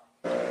what?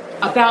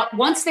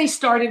 Once they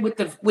started with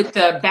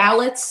the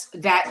ballots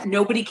that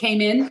nobody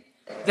came in,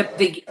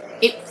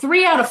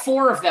 3 out of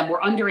 4 of them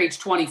were under age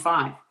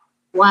 25.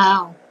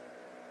 Wow.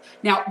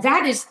 Now,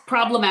 that is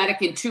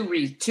problematic in two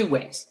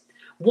ways.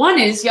 One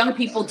is young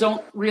people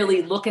don't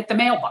really look at the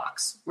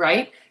mailbox,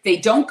 right? They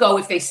don't go.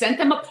 If they sent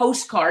them a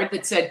postcard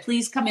that said,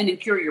 please come in and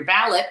cure your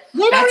ballot.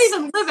 They don't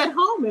even live at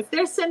home. If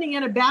they're sending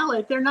in a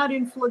ballot, they're not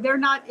in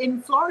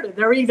Florida.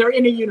 They're either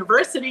in a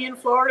university in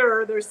Florida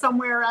or they're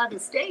somewhere out of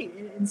state.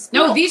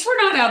 No, these were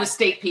not out of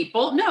state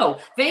people. No,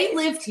 they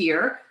lived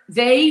here.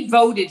 They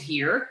voted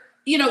here.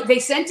 They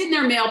sent in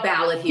their mail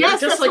ballot here.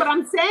 Yes, that's what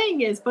I'm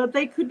saying but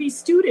they could be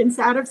students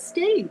out of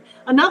state.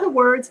 In other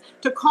words,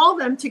 to call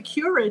them to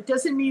cure it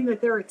doesn't mean that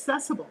they're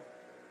accessible.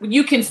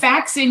 You can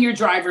fax in your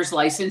driver's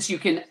license. You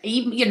can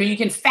even, you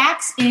can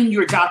fax in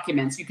your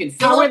documents. You can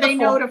fill out How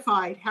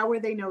were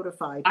they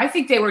notified? I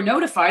think they were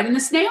notified in the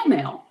snail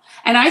mail.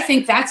 And I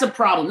think that's a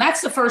problem.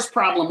 That's the first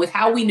problem with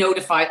how we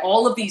notify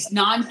all of these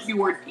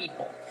non-cured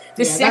people.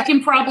 The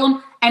second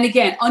problem, and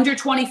again, under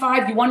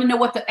 25, you want to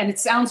know and it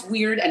sounds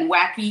weird and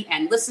wacky,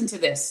 and listen to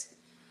this.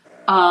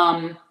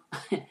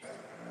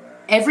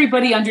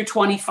 Everybody under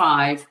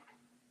 25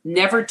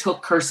 never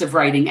took cursive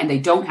writing, and they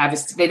don't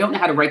know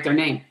how to write their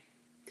name.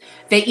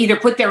 They either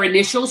put their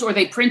initials or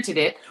they printed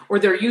it, or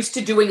they're used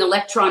to doing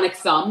electronic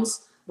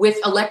thumbs with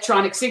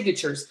electronic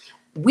signatures.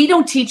 We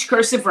don't teach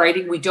cursive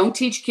writing. We don't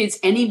teach kids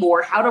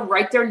anymore how to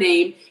write their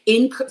name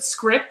in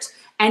script.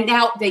 And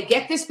now they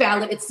get this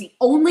ballot. It's the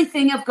only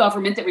thing of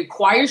government that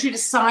requires you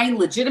to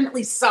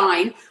legitimately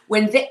sign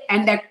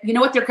you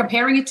know what they're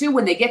comparing it to?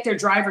 When they get their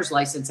driver's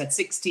license at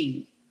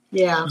 16.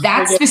 Yeah.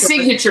 That's the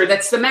signature.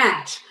 That's the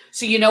match.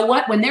 So you know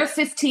what? When they're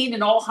 15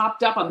 and all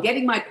hopped up, I'm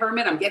getting my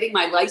permit, I'm getting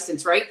my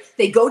license, right?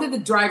 They go to the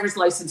driver's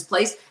license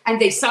place and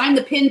they sign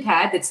the pin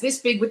pad that's this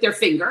big with their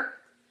finger.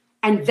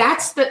 And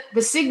that's the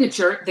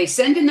signature. They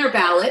send in their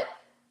ballot.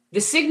 The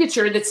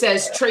signature that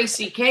says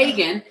Tracy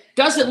Kagan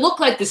doesn't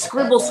look like the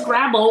scribble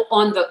scrabble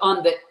on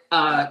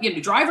the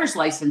driver's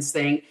license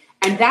thing,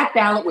 and that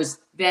ballot was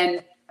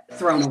then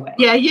thrown away.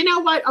 Yeah, you know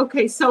what?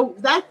 Okay, so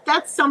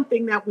that's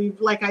something that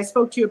I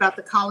spoke to you about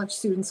the college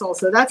students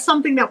also. That's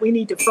something that we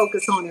need to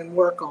focus on and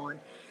work on.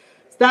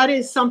 That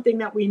is something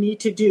that we need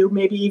to do.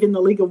 Maybe even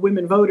the League of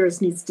Women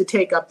Voters needs to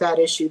take up that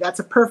issue. That's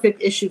a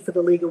perfect issue for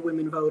the League of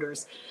Women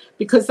Voters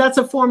because that's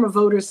a form of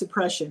voter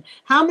suppression.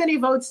 How many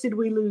votes did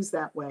we lose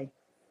that way?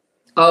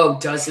 Oh,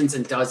 dozens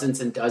and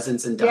dozens and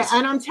dozens and dozens. Yeah,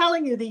 and I'm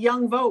telling you, the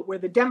young vote were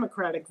the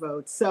Democratic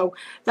votes. So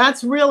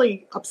that's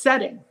really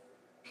upsetting.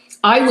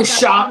 I was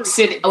shocked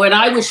when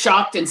I was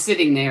shocked and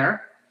sitting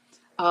there.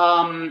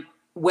 When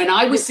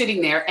I was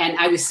sitting there, and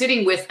I was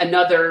sitting with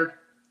another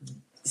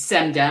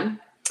SEMDEM,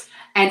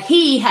 and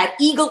he had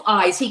eagle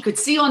eyes. He could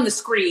see on the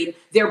screen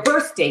their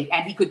birth date,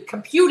 and he could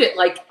compute it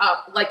like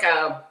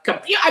a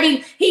computer. I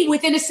mean,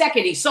 within a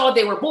second, he saw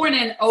they were born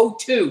in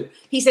 2002.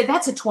 He said,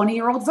 that's a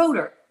 20-year-old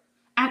voter.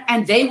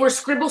 And they were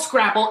scribble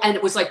scrabble, and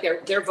it was like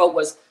their vote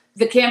was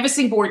the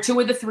canvassing board, 2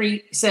 of the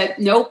 3 said,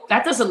 nope,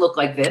 that doesn't look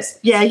like this.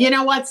 Yeah, you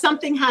know what?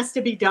 Something has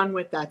to be done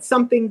with that.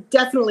 Something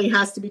definitely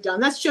has to be done.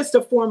 That's just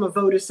a form of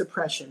voter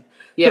suppression.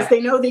 Because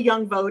they know the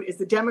young vote is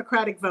the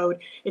Democratic vote.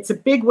 It's a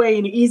big way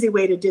and an easy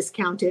way to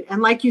discount it.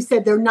 And like you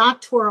said, they're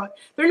not taught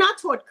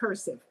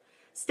cursive.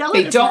 Stella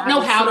they don't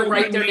know how to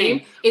write their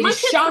name. It is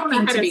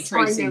shocking to me,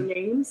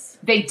 Tracy.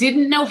 They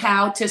didn't know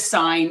how to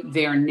sign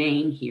their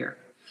name here.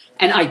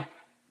 And I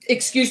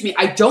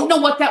don't know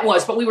what that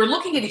was, but we were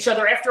looking at each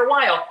other after a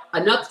while.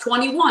 Enough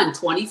 21,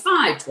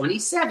 25,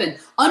 27,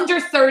 under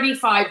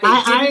 35.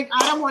 I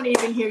don't want to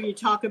even hear you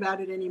talk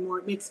about it anymore.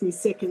 It makes me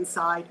sick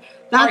inside.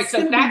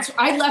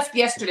 I left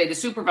yesterday, the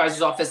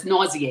supervisor's office,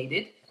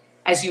 nauseated,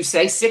 as you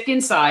say, sick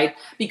inside,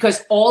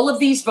 because all of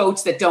these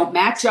votes that don't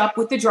match up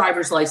with the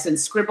driver's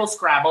license, scribble,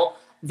 scrabble,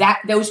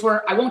 those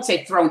were, I won't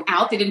say thrown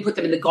out. They didn't put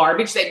them in the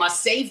garbage. They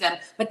must save them,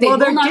 but they're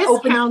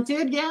not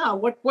discounted. Yeah.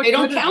 What they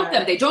don't count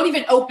them. They don't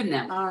even open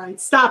them. All right.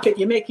 Stop it.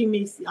 You're making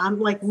me, I'm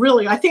like,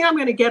 really, I think I'm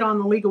going to get on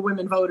the League of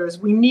Women Voters.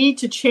 We need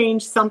to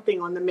change something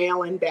on the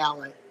mail-in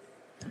ballot.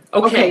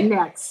 Okay,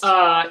 next.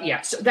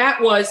 So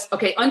that was,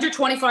 under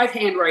 25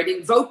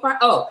 handwriting, vote by,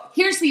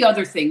 here's the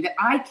other thing that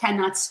I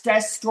cannot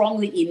stress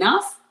strongly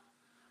enough.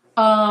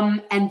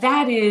 And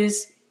that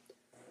is,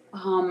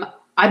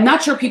 I'm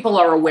not sure people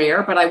are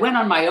aware, but I went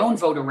on my own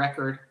voter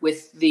record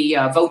with the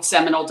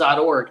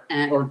voteseminole.org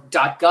or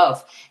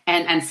 .gov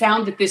and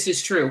found that this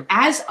is true.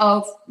 As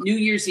of New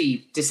Year's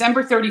Eve,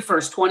 December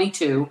 31st,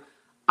 22,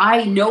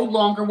 I no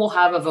longer will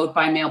have a vote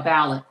by mail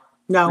ballot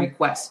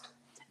request.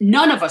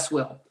 None of us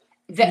will.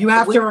 You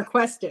have to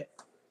request it.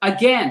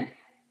 Again.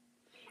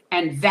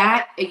 And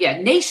that,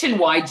 again,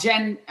 nationwide,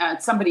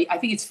 somebody, I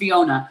think it's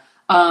Fiona,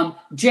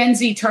 Gen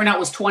Z turnout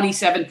was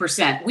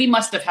 27%. We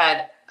must have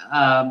had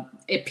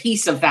a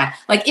piece of that.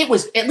 Like it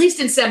was, at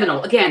least in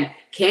Seminole, again,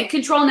 can't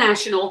control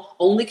national,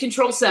 only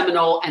control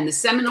Seminole, and the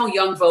Seminole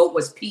young vote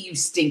was PU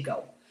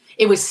stinko.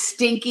 It was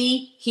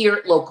stinky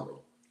here locally.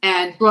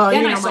 And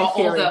then I saw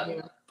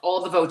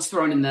all the votes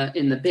thrown in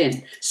the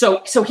bin.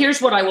 So here's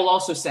what I will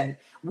also say.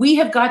 We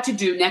have got to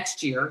do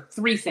next year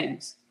 3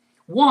 things.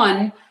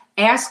 1,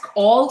 ask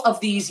all of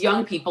these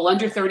young people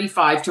under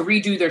 35 to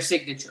redo their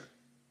signature.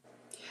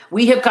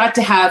 We have got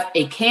to have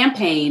a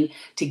campaign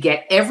to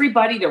get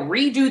everybody to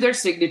redo their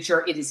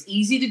signature. It is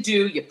easy to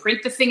do. You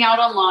print the thing out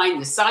online,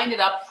 you sign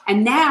it up,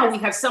 and now we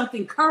have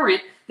something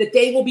current that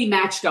they will be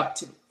matched up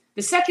to.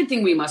 The second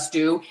thing we must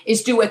do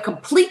is do a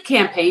complete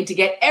campaign to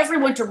get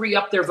everyone to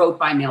re-up their vote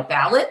by mail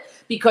ballot,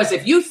 because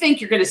if you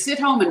think you're going to sit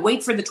home and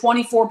wait for the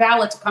 24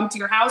 ballot to come to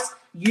your house,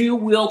 you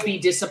will be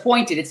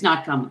disappointed. It's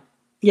not coming.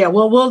 Yeah,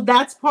 well,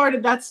 that's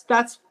going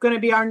to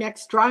be our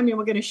next drive. I mean,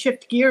 we're going to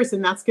shift gears,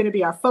 and that's going to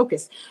be our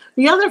focus.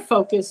 The other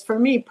focus for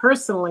me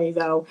personally,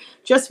 though,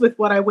 just with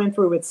what I went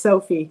through with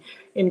Sophie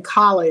in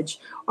college,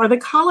 are the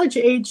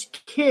college-age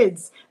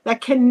kids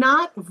that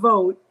cannot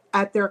vote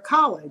at their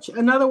college.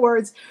 In other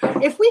words,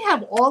 if we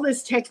have all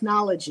this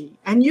technology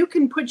and you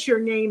can put your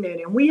name in,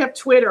 and we have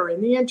Twitter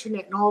and the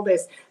internet and all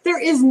this,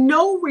 there is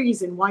no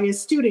reason why a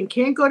student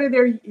can't go to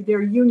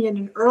their union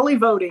in early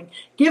voting,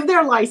 give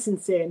their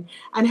license in,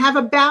 and have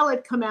a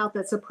ballot come out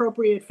that's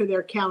appropriate for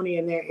their county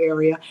and their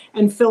area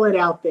and fill it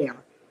out there.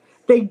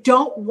 They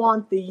don't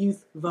want the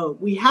youth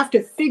vote. We have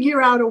to figure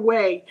out a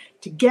way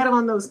to get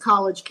on those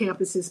college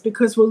campuses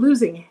because we're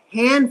losing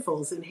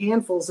handfuls and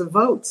handfuls of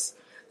votes.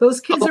 Those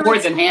kids are more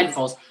than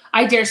handfuls.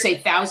 I dare say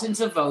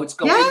thousands of votes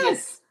go in.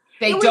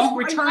 They don't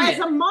return it. As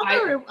a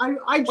mother,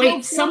 I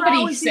wait,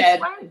 somebody said,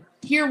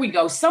 here we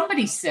go.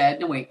 Somebody said,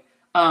 no, wait,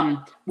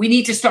 we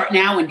need to start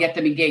now and get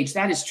them engaged.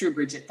 That is true,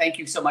 Bridget. Thank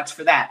you so much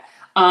for that.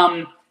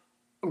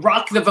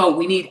 Rock the vote.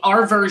 We need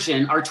our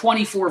version, our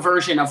 24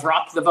 version of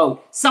Rock the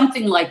Vote,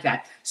 something like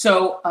that.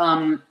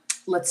 So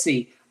let's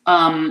see.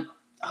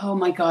 Oh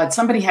my God!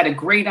 Somebody had a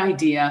great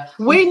idea.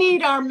 We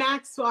need our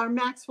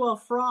Maxwell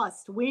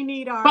Frost. We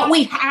need our. But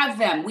we have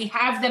them. We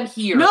have them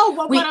here. No,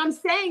 but what I'm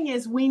saying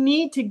is we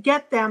need to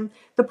get them.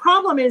 The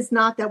problem is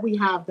not that we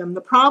have them.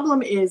 The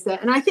problem is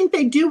that, and I think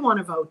they do want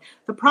to vote.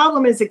 The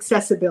problem is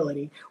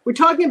accessibility. We're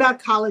talking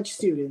about college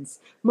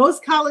students.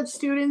 Most college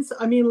students,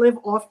 live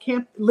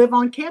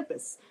on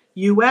campus.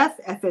 UF,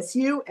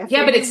 FSU, FAU.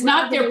 Yeah, but it's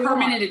not their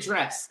permanent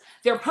address.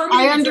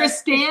 I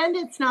understand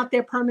it's not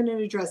their permanent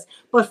address,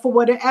 but for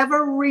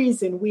whatever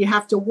reason, we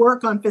have to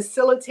work on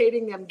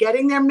facilitating them,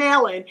 getting their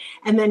mail in,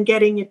 and then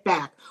getting it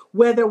back.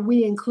 Whether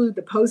we include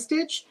the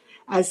postage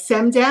as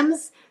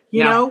SEMDEMs,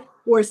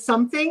 or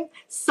something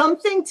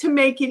to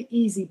make it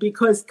easy,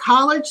 because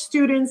college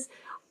students,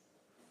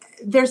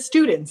 they're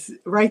students,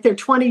 right? They're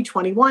 20,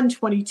 21,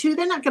 22.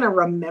 They're not going to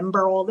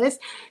remember all this.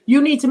 You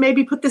need to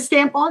maybe put the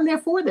stamp on there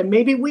for them.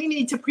 Maybe we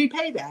need to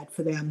prepay that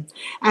for them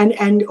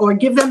or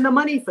give them the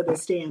money for the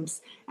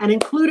stamps and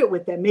include it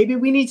with them. Maybe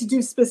we need to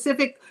do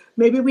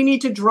maybe we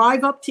need to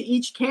drive up to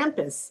each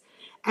campus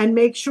and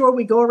make sure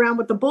we go around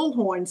with the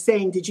bullhorn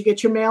saying, did you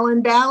get your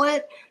mail-in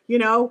ballot?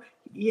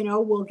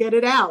 we'll get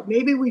it out.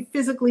 Maybe we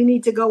physically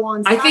need to go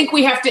on site. I think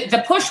we have to,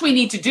 the push we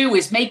need to do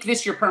is make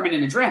this your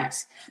permanent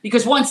address.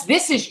 Because once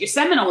this is your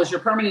Seminole is your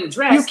permanent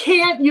address.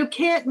 You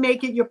can't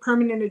make it your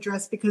permanent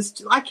address,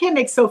 because I can't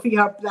make Sophie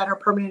that her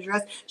permanent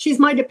address. She's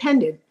my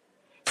dependent.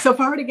 So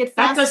for her to get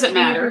that doesn't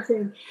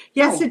matter.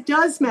 Yes, no. It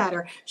does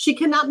matter. She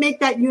cannot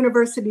make that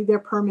university their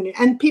permanent.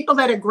 And people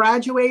that are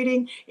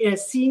graduating,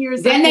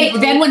 seniors.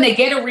 Then when they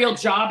get a real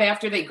job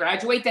after they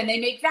graduate, then they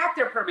make that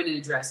their permanent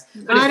address.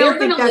 But I don't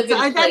think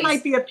that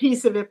might be a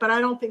piece of it, but I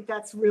don't think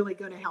that's really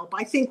going to help.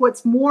 I think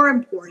what's more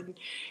important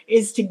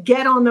is to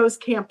get on those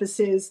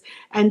campuses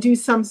and do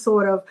some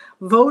sort of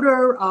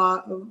voter,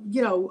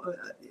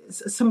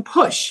 some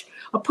push.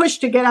 A push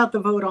to get out the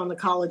vote on the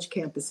college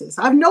campuses.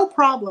 I have no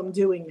problem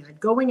doing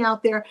that. Going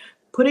out there,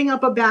 putting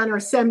up a banner,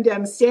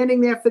 SEMDEM, standing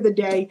there for the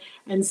day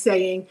and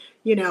saying,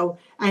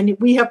 and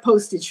we have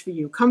postage for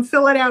you. Come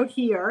fill it out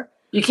here.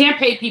 You can't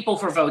pay people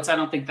for votes. I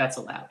don't think that's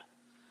allowed.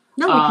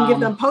 No, we can give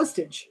them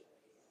postage.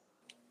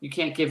 You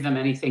can't give them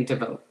anything to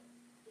vote.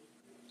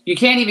 You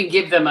can't even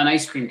give them an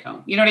ice cream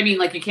cone. You know what I mean?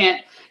 Like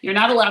you're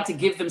not allowed to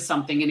give them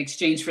something in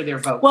exchange for their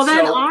vote. Well,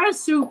 then our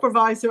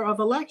supervisor of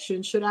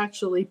elections should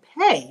actually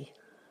pay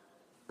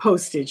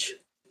postage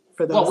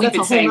for those. Well, we've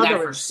been saying that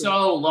for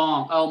so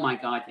long. Oh my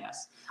God,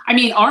 yes. I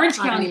mean, Orange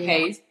County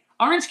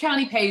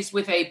pays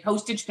with a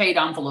postage paid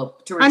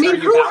envelope to return your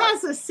ballot. Who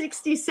has a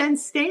 60-cent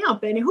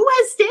stamp? And who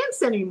has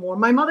stamps anymore?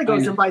 My mother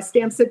goes and buys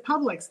stamps at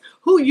Publix.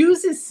 Who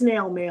uses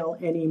snail mail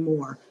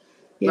anymore?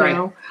 You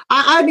know?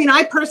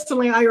 I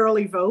personally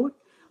early vote.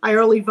 I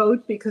early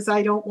vote because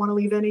I don't want to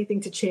leave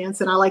anything to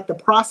chance, and I like the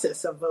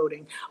process of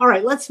voting. All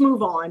right, let's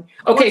move on.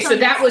 Okay, so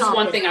that was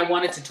one thing I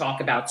wanted to talk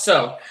about.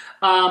 So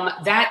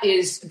that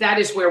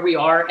is where we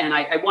are, and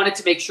I wanted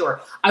to make sure.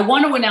 I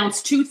want to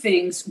announce two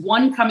things.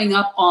 One coming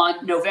up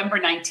on November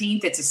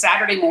 19th. It's a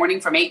Saturday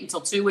morning from 8 until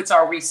 2. It's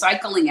our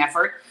recycling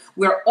effort,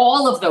 where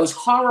all of those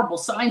horrible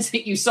signs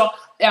that you saw,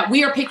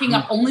 we are picking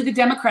up only the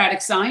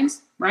Democratic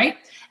signs, right?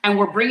 And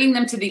we're bringing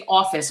them to the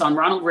office on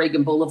Ronald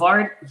Reagan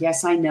Boulevard.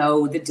 Yes, I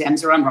know the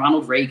Dems are on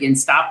Ronald Reagan.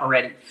 Stop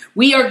already.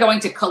 We are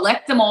going to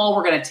collect them all.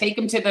 We're going to take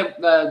them to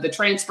the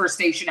transfer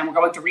station, and we're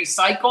going to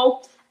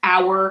recycle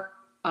our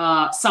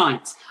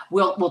signs.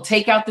 We'll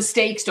take out the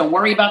stakes. Don't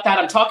worry about that.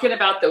 I'm talking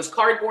about those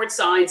cardboard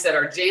signs that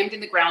are jammed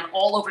in the ground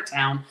all over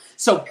town.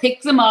 So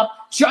pick them up.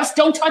 Just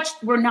don't touch.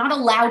 We're not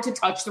allowed to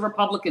touch the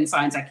Republican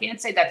signs. I can't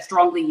say that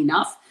strongly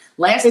enough.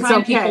 Last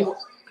time people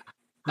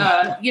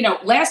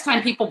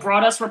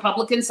brought us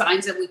Republican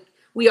signs, and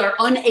we are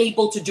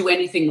unable to do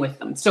anything with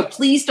them. So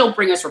please don't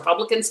bring us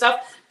Republican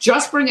stuff.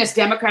 Just bring us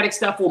Democratic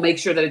stuff. We'll make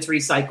sure that it's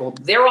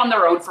recycled. They're on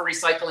their own for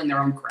recycling their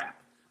own crap.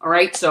 All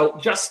right. So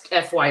just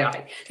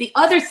FYI. The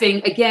other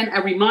thing, again,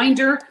 a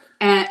reminder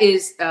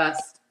is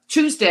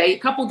Tuesday, a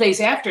couple days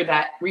after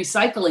that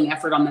recycling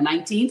effort on the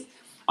 19th,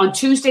 on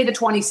Tuesday, the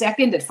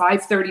 22nd at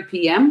 5:30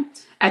 p.m.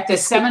 at the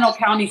Seminole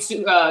County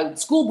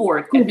School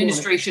Board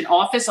Administration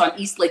Office on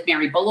East Lake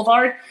Mary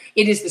Boulevard.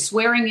 It is the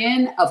swearing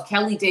in of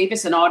Kelly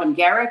Davis and Autumn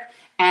Garrick.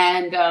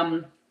 And,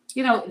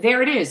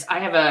 there it is. I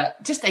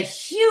have just a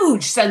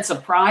huge sense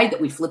of pride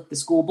that we flipped the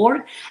school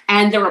board.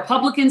 And the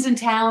Republicans in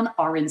town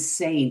are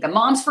insane. The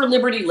Moms for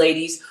Liberty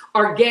ladies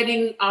are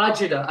getting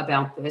agita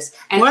about this.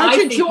 And why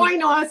don't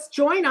you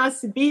join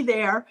us, be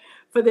there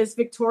for this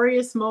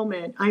victorious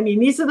moment. I mean,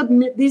 these are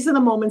the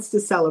moments to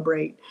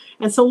celebrate.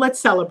 And so let's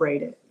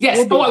celebrate it. Yes.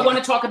 I want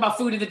to talk about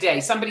food of the day.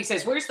 Somebody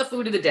says, where's the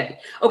food of the day?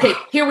 Okay,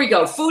 here we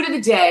go. Food of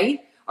the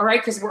day. All right,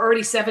 because we're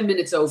already 7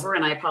 minutes over,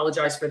 and I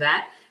apologize for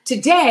that.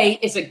 Today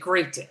is a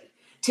great day.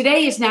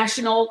 Today is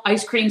National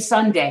Ice Cream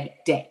Sundae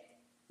Day.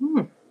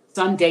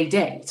 Sundae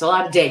Day. It's a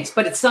lot of days,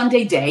 but it's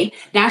Sundae Day,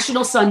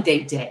 National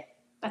Sundae Day.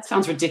 That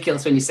sounds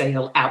ridiculous when you say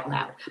it out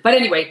loud. But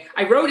anyway,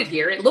 I wrote it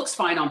here. It looks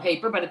fine on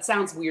paper, but it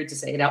sounds weird to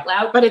say it out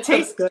loud. But it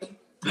tastes good.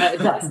 It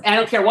does. I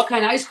don't care what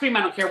kind of ice cream.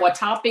 I don't care what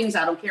toppings.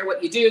 I don't care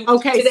what you do.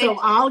 Okay, so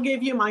I'll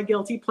give you my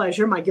guilty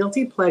pleasure. My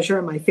guilty pleasure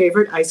and my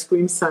favorite ice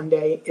cream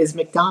sundae is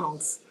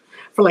McDonald's.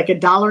 For like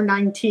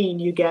 $1.19,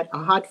 you get a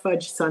hot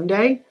fudge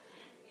sundae,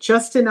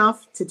 just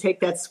enough to take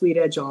that sweet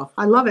edge off.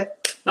 I love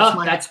it.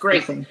 That's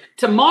great. Thing.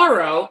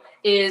 Tomorrow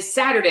is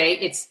Saturday.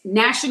 It's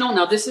National.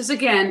 Now, this is,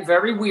 again,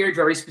 very weird,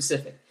 very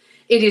specific.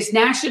 It is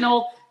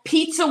National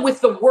Pizza with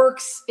the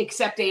Works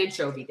Except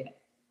Anchovy Day.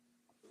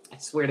 I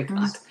swear to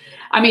God.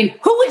 I mean,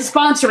 who is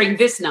sponsoring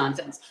this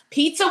nonsense?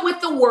 Pizza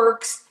with the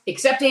Works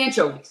Except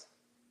anchovies.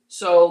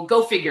 So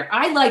go figure.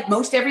 I like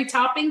most every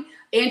topping.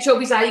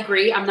 Anchovies, I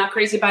agree. I'm not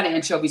crazy about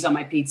anchovies on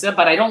my pizza,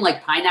 but I don't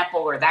like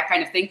pineapple or that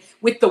kind of thing.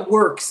 With the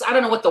works, I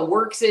don't know what the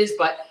works is,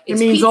 but it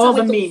means pizza all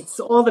the meats,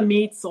 all the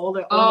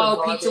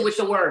pizza with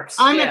the works.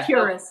 I'm a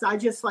purist. I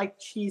just like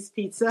cheese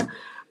pizza,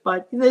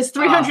 but there's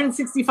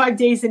 365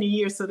 days in a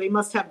year, so they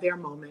must have their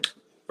moment.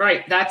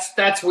 Right.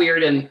 That's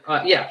weird. And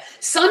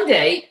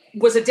Sunday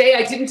was a day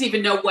I didn't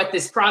even know what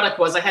this product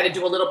was. I had to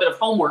do a little bit of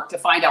homework to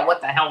find out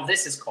what the hell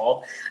this is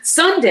called.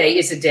 Sunday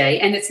is a day,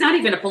 and it's not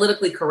even a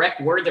politically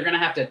correct word. They're going to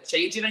have to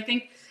change it, I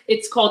think.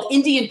 It's called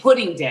Indian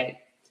Pudding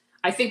Day.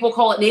 I think we'll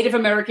call it Native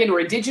American or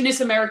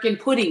Indigenous American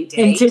Pudding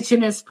Day.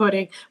 Indigenous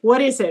pudding.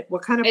 What is it?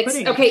 What kind of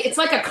pudding? Okay, it's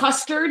like a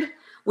custard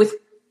with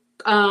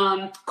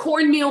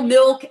cornmeal,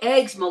 milk,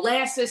 eggs,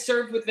 molasses,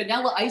 served with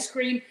vanilla ice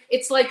cream.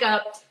 It's like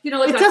a,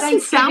 like it a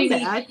doesn't sound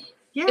Thanksgiving. bad.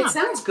 Yeah. It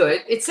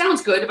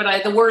sounds good.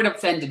 But the word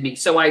offended me.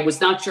 So I was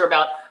not sure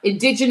about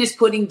Indigenous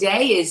Pudding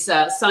Day is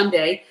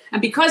Sunday.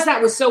 And because that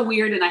was so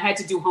weird and I had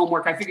to do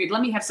homework, I figured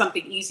let me have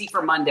something easy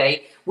for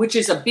Monday, which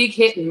is a big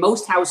hit in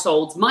most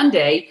households.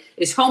 Monday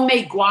is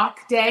Homemade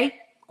Guac Day,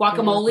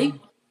 guacamole,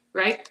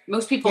 right?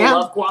 Most people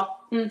love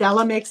guac.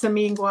 Bella makes a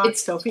mean guac.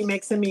 Sophie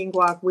makes a mean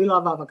guac. We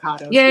love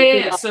avocados.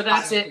 Yeah. So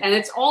that's it. And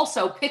it's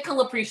also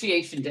Pickle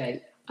Appreciation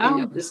Day.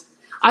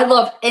 I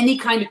love any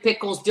kind of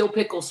pickles, dill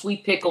pickles,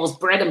 sweet pickles,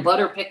 bread and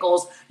butter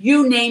pickles,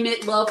 you name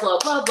it. Love,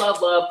 love, love, love,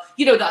 love.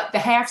 The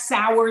half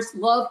sours,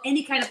 love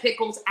any kind of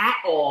pickles at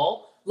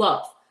all.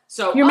 Love.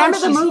 So you remember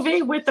the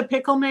movie with the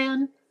Pickle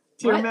Man?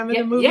 Do you remember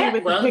the movie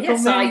with the Pickle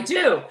Man? I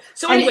do.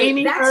 So and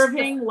Amy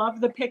Irving loved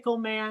the Pickle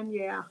Man.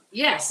 Yeah.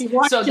 Yes. He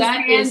washed his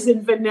hands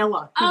in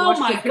vanilla. Oh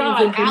my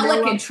God.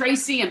 Alec and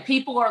Tracy and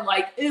people are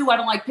like, ooh, I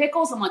don't like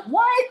pickles. I'm like,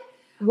 what?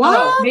 What?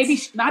 Oh,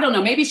 maybe I don't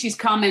know. Maybe she's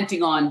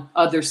commenting on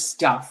other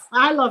stuff.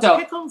 I love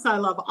pickles. I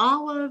love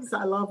olives.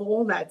 I love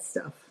all that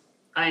stuff.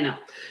 I know.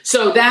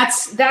 So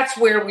that's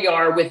where we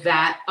are with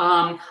that.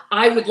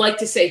 I would like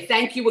to say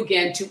thank you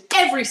again to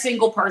every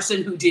single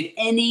person who did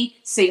any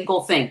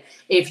single thing.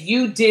 If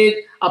you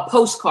did a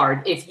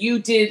postcard, if you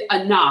did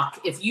a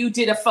knock, if you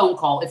did a phone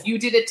call, if you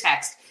did a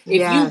text,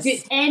 if you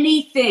did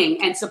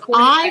anything and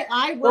supported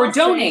I will or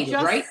donated, say,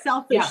 just right?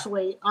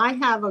 Selfishly, I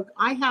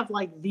have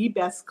like the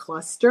best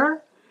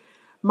cluster.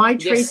 My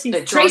Tracy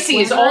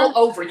is all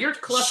over your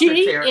cluster.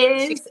 She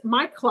is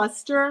my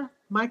cluster.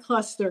 My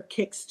cluster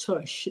kicks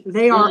tush.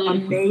 They are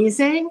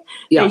amazing.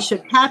 Yeah. They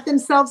should pat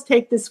themselves,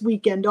 take this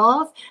weekend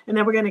off, and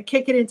then we're going to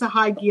kick it into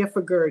high gear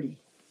for Gertie.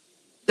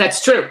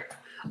 That's true.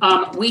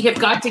 We have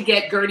got to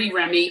get Gertie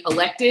Remy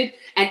elected,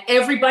 and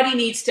everybody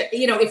needs to,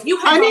 if you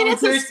have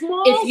it's a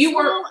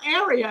small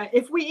area.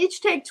 If we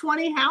each take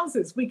 20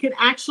 houses, we could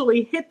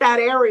actually hit that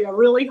area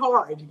really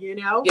hard,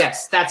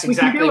 Yes, that's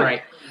exactly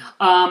right.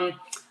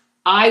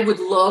 I would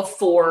love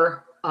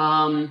for,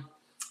 I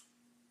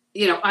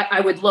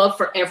would love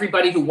for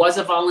everybody who was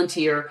a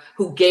volunteer,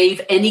 who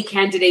gave any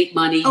candidate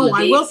money. Oh,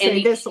 I will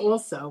say this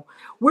also.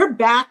 We're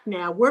back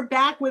now. We're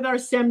back with our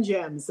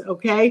SEMGEMs,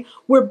 okay?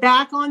 We're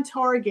back on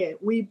target.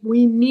 We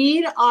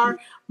need our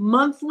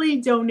monthly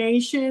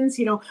donations.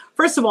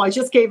 First of all, I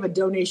just gave a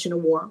donation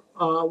award,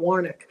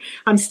 Warnick.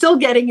 I'm still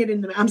getting it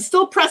I'm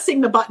still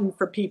pressing the button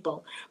for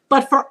people.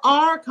 But for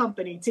our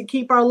company to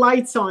keep our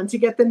lights on, to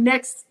get the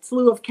next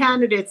slew of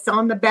candidates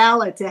on the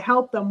ballot, to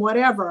help them,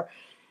 whatever,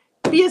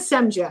 be a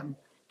SEMGEM.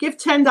 Give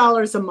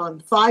 $10 a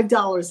month,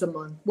 $5 a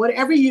month,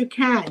 whatever you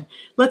can.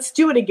 Let's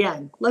do it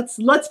again. Let's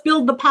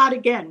build the pot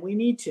again. We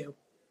need to.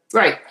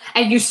 Right.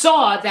 And you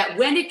saw that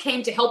when it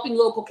came to helping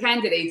local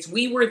candidates,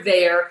 we were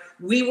there.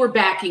 We were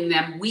backing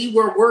them. We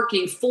were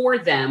working for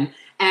them.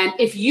 And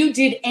if you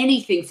did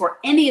anything for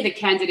any of the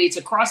candidates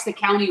across the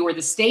county or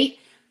the state,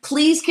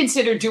 please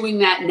consider doing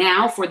that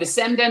now for the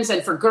SEMDEMs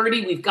and for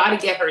Gertie. We've got to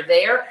get her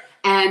there.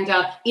 And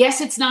yes,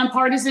 it's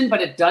nonpartisan,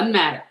 but it doesn't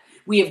matter.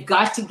 We have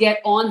got to get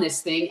on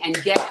this thing and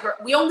get her.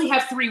 We only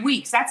have 3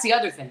 weeks. That's the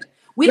other thing.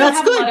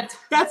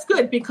 That's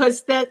good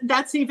because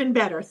that's even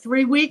better.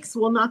 3 weeks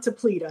will not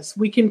deplete us.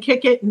 We can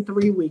kick it in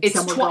 3 weeks.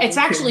 It's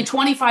actually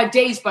 25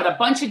 days, but a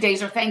bunch of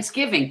days are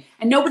Thanksgiving,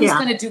 and nobody's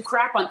going to do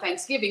crap on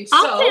Thanksgiving. So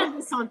I'll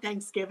canvass on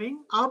Thanksgiving.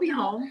 I'll be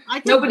home.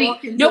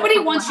 Nobody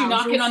wants you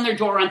knocking on their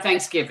door on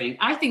Thanksgiving.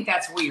 I think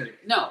that's weird.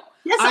 No.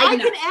 Yes, I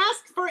can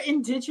ask for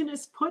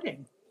Indigenous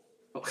pudding.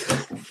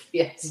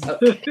 Yes.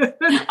 Okay.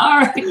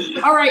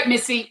 All right,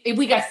 Missy.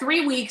 We got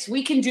 3 weeks.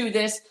 We can do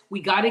this.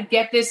 We got to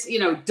get this,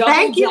 double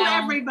Thank you,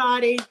 down.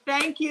 Everybody.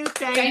 Thank you.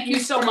 Thank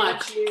you so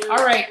much. All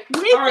right.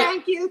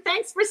 Thank you.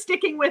 Thanks for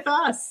sticking with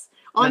us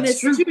on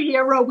this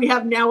 2-year road. We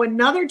have now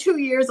another 2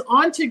 years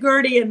on to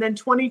Gertie and then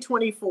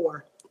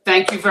 2024.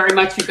 Thank you very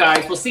much, you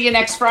guys. We'll see you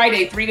next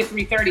Friday, 3 to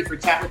 3:30 for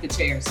Chat with the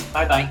Chairs.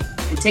 Bye-bye.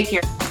 And take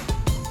care.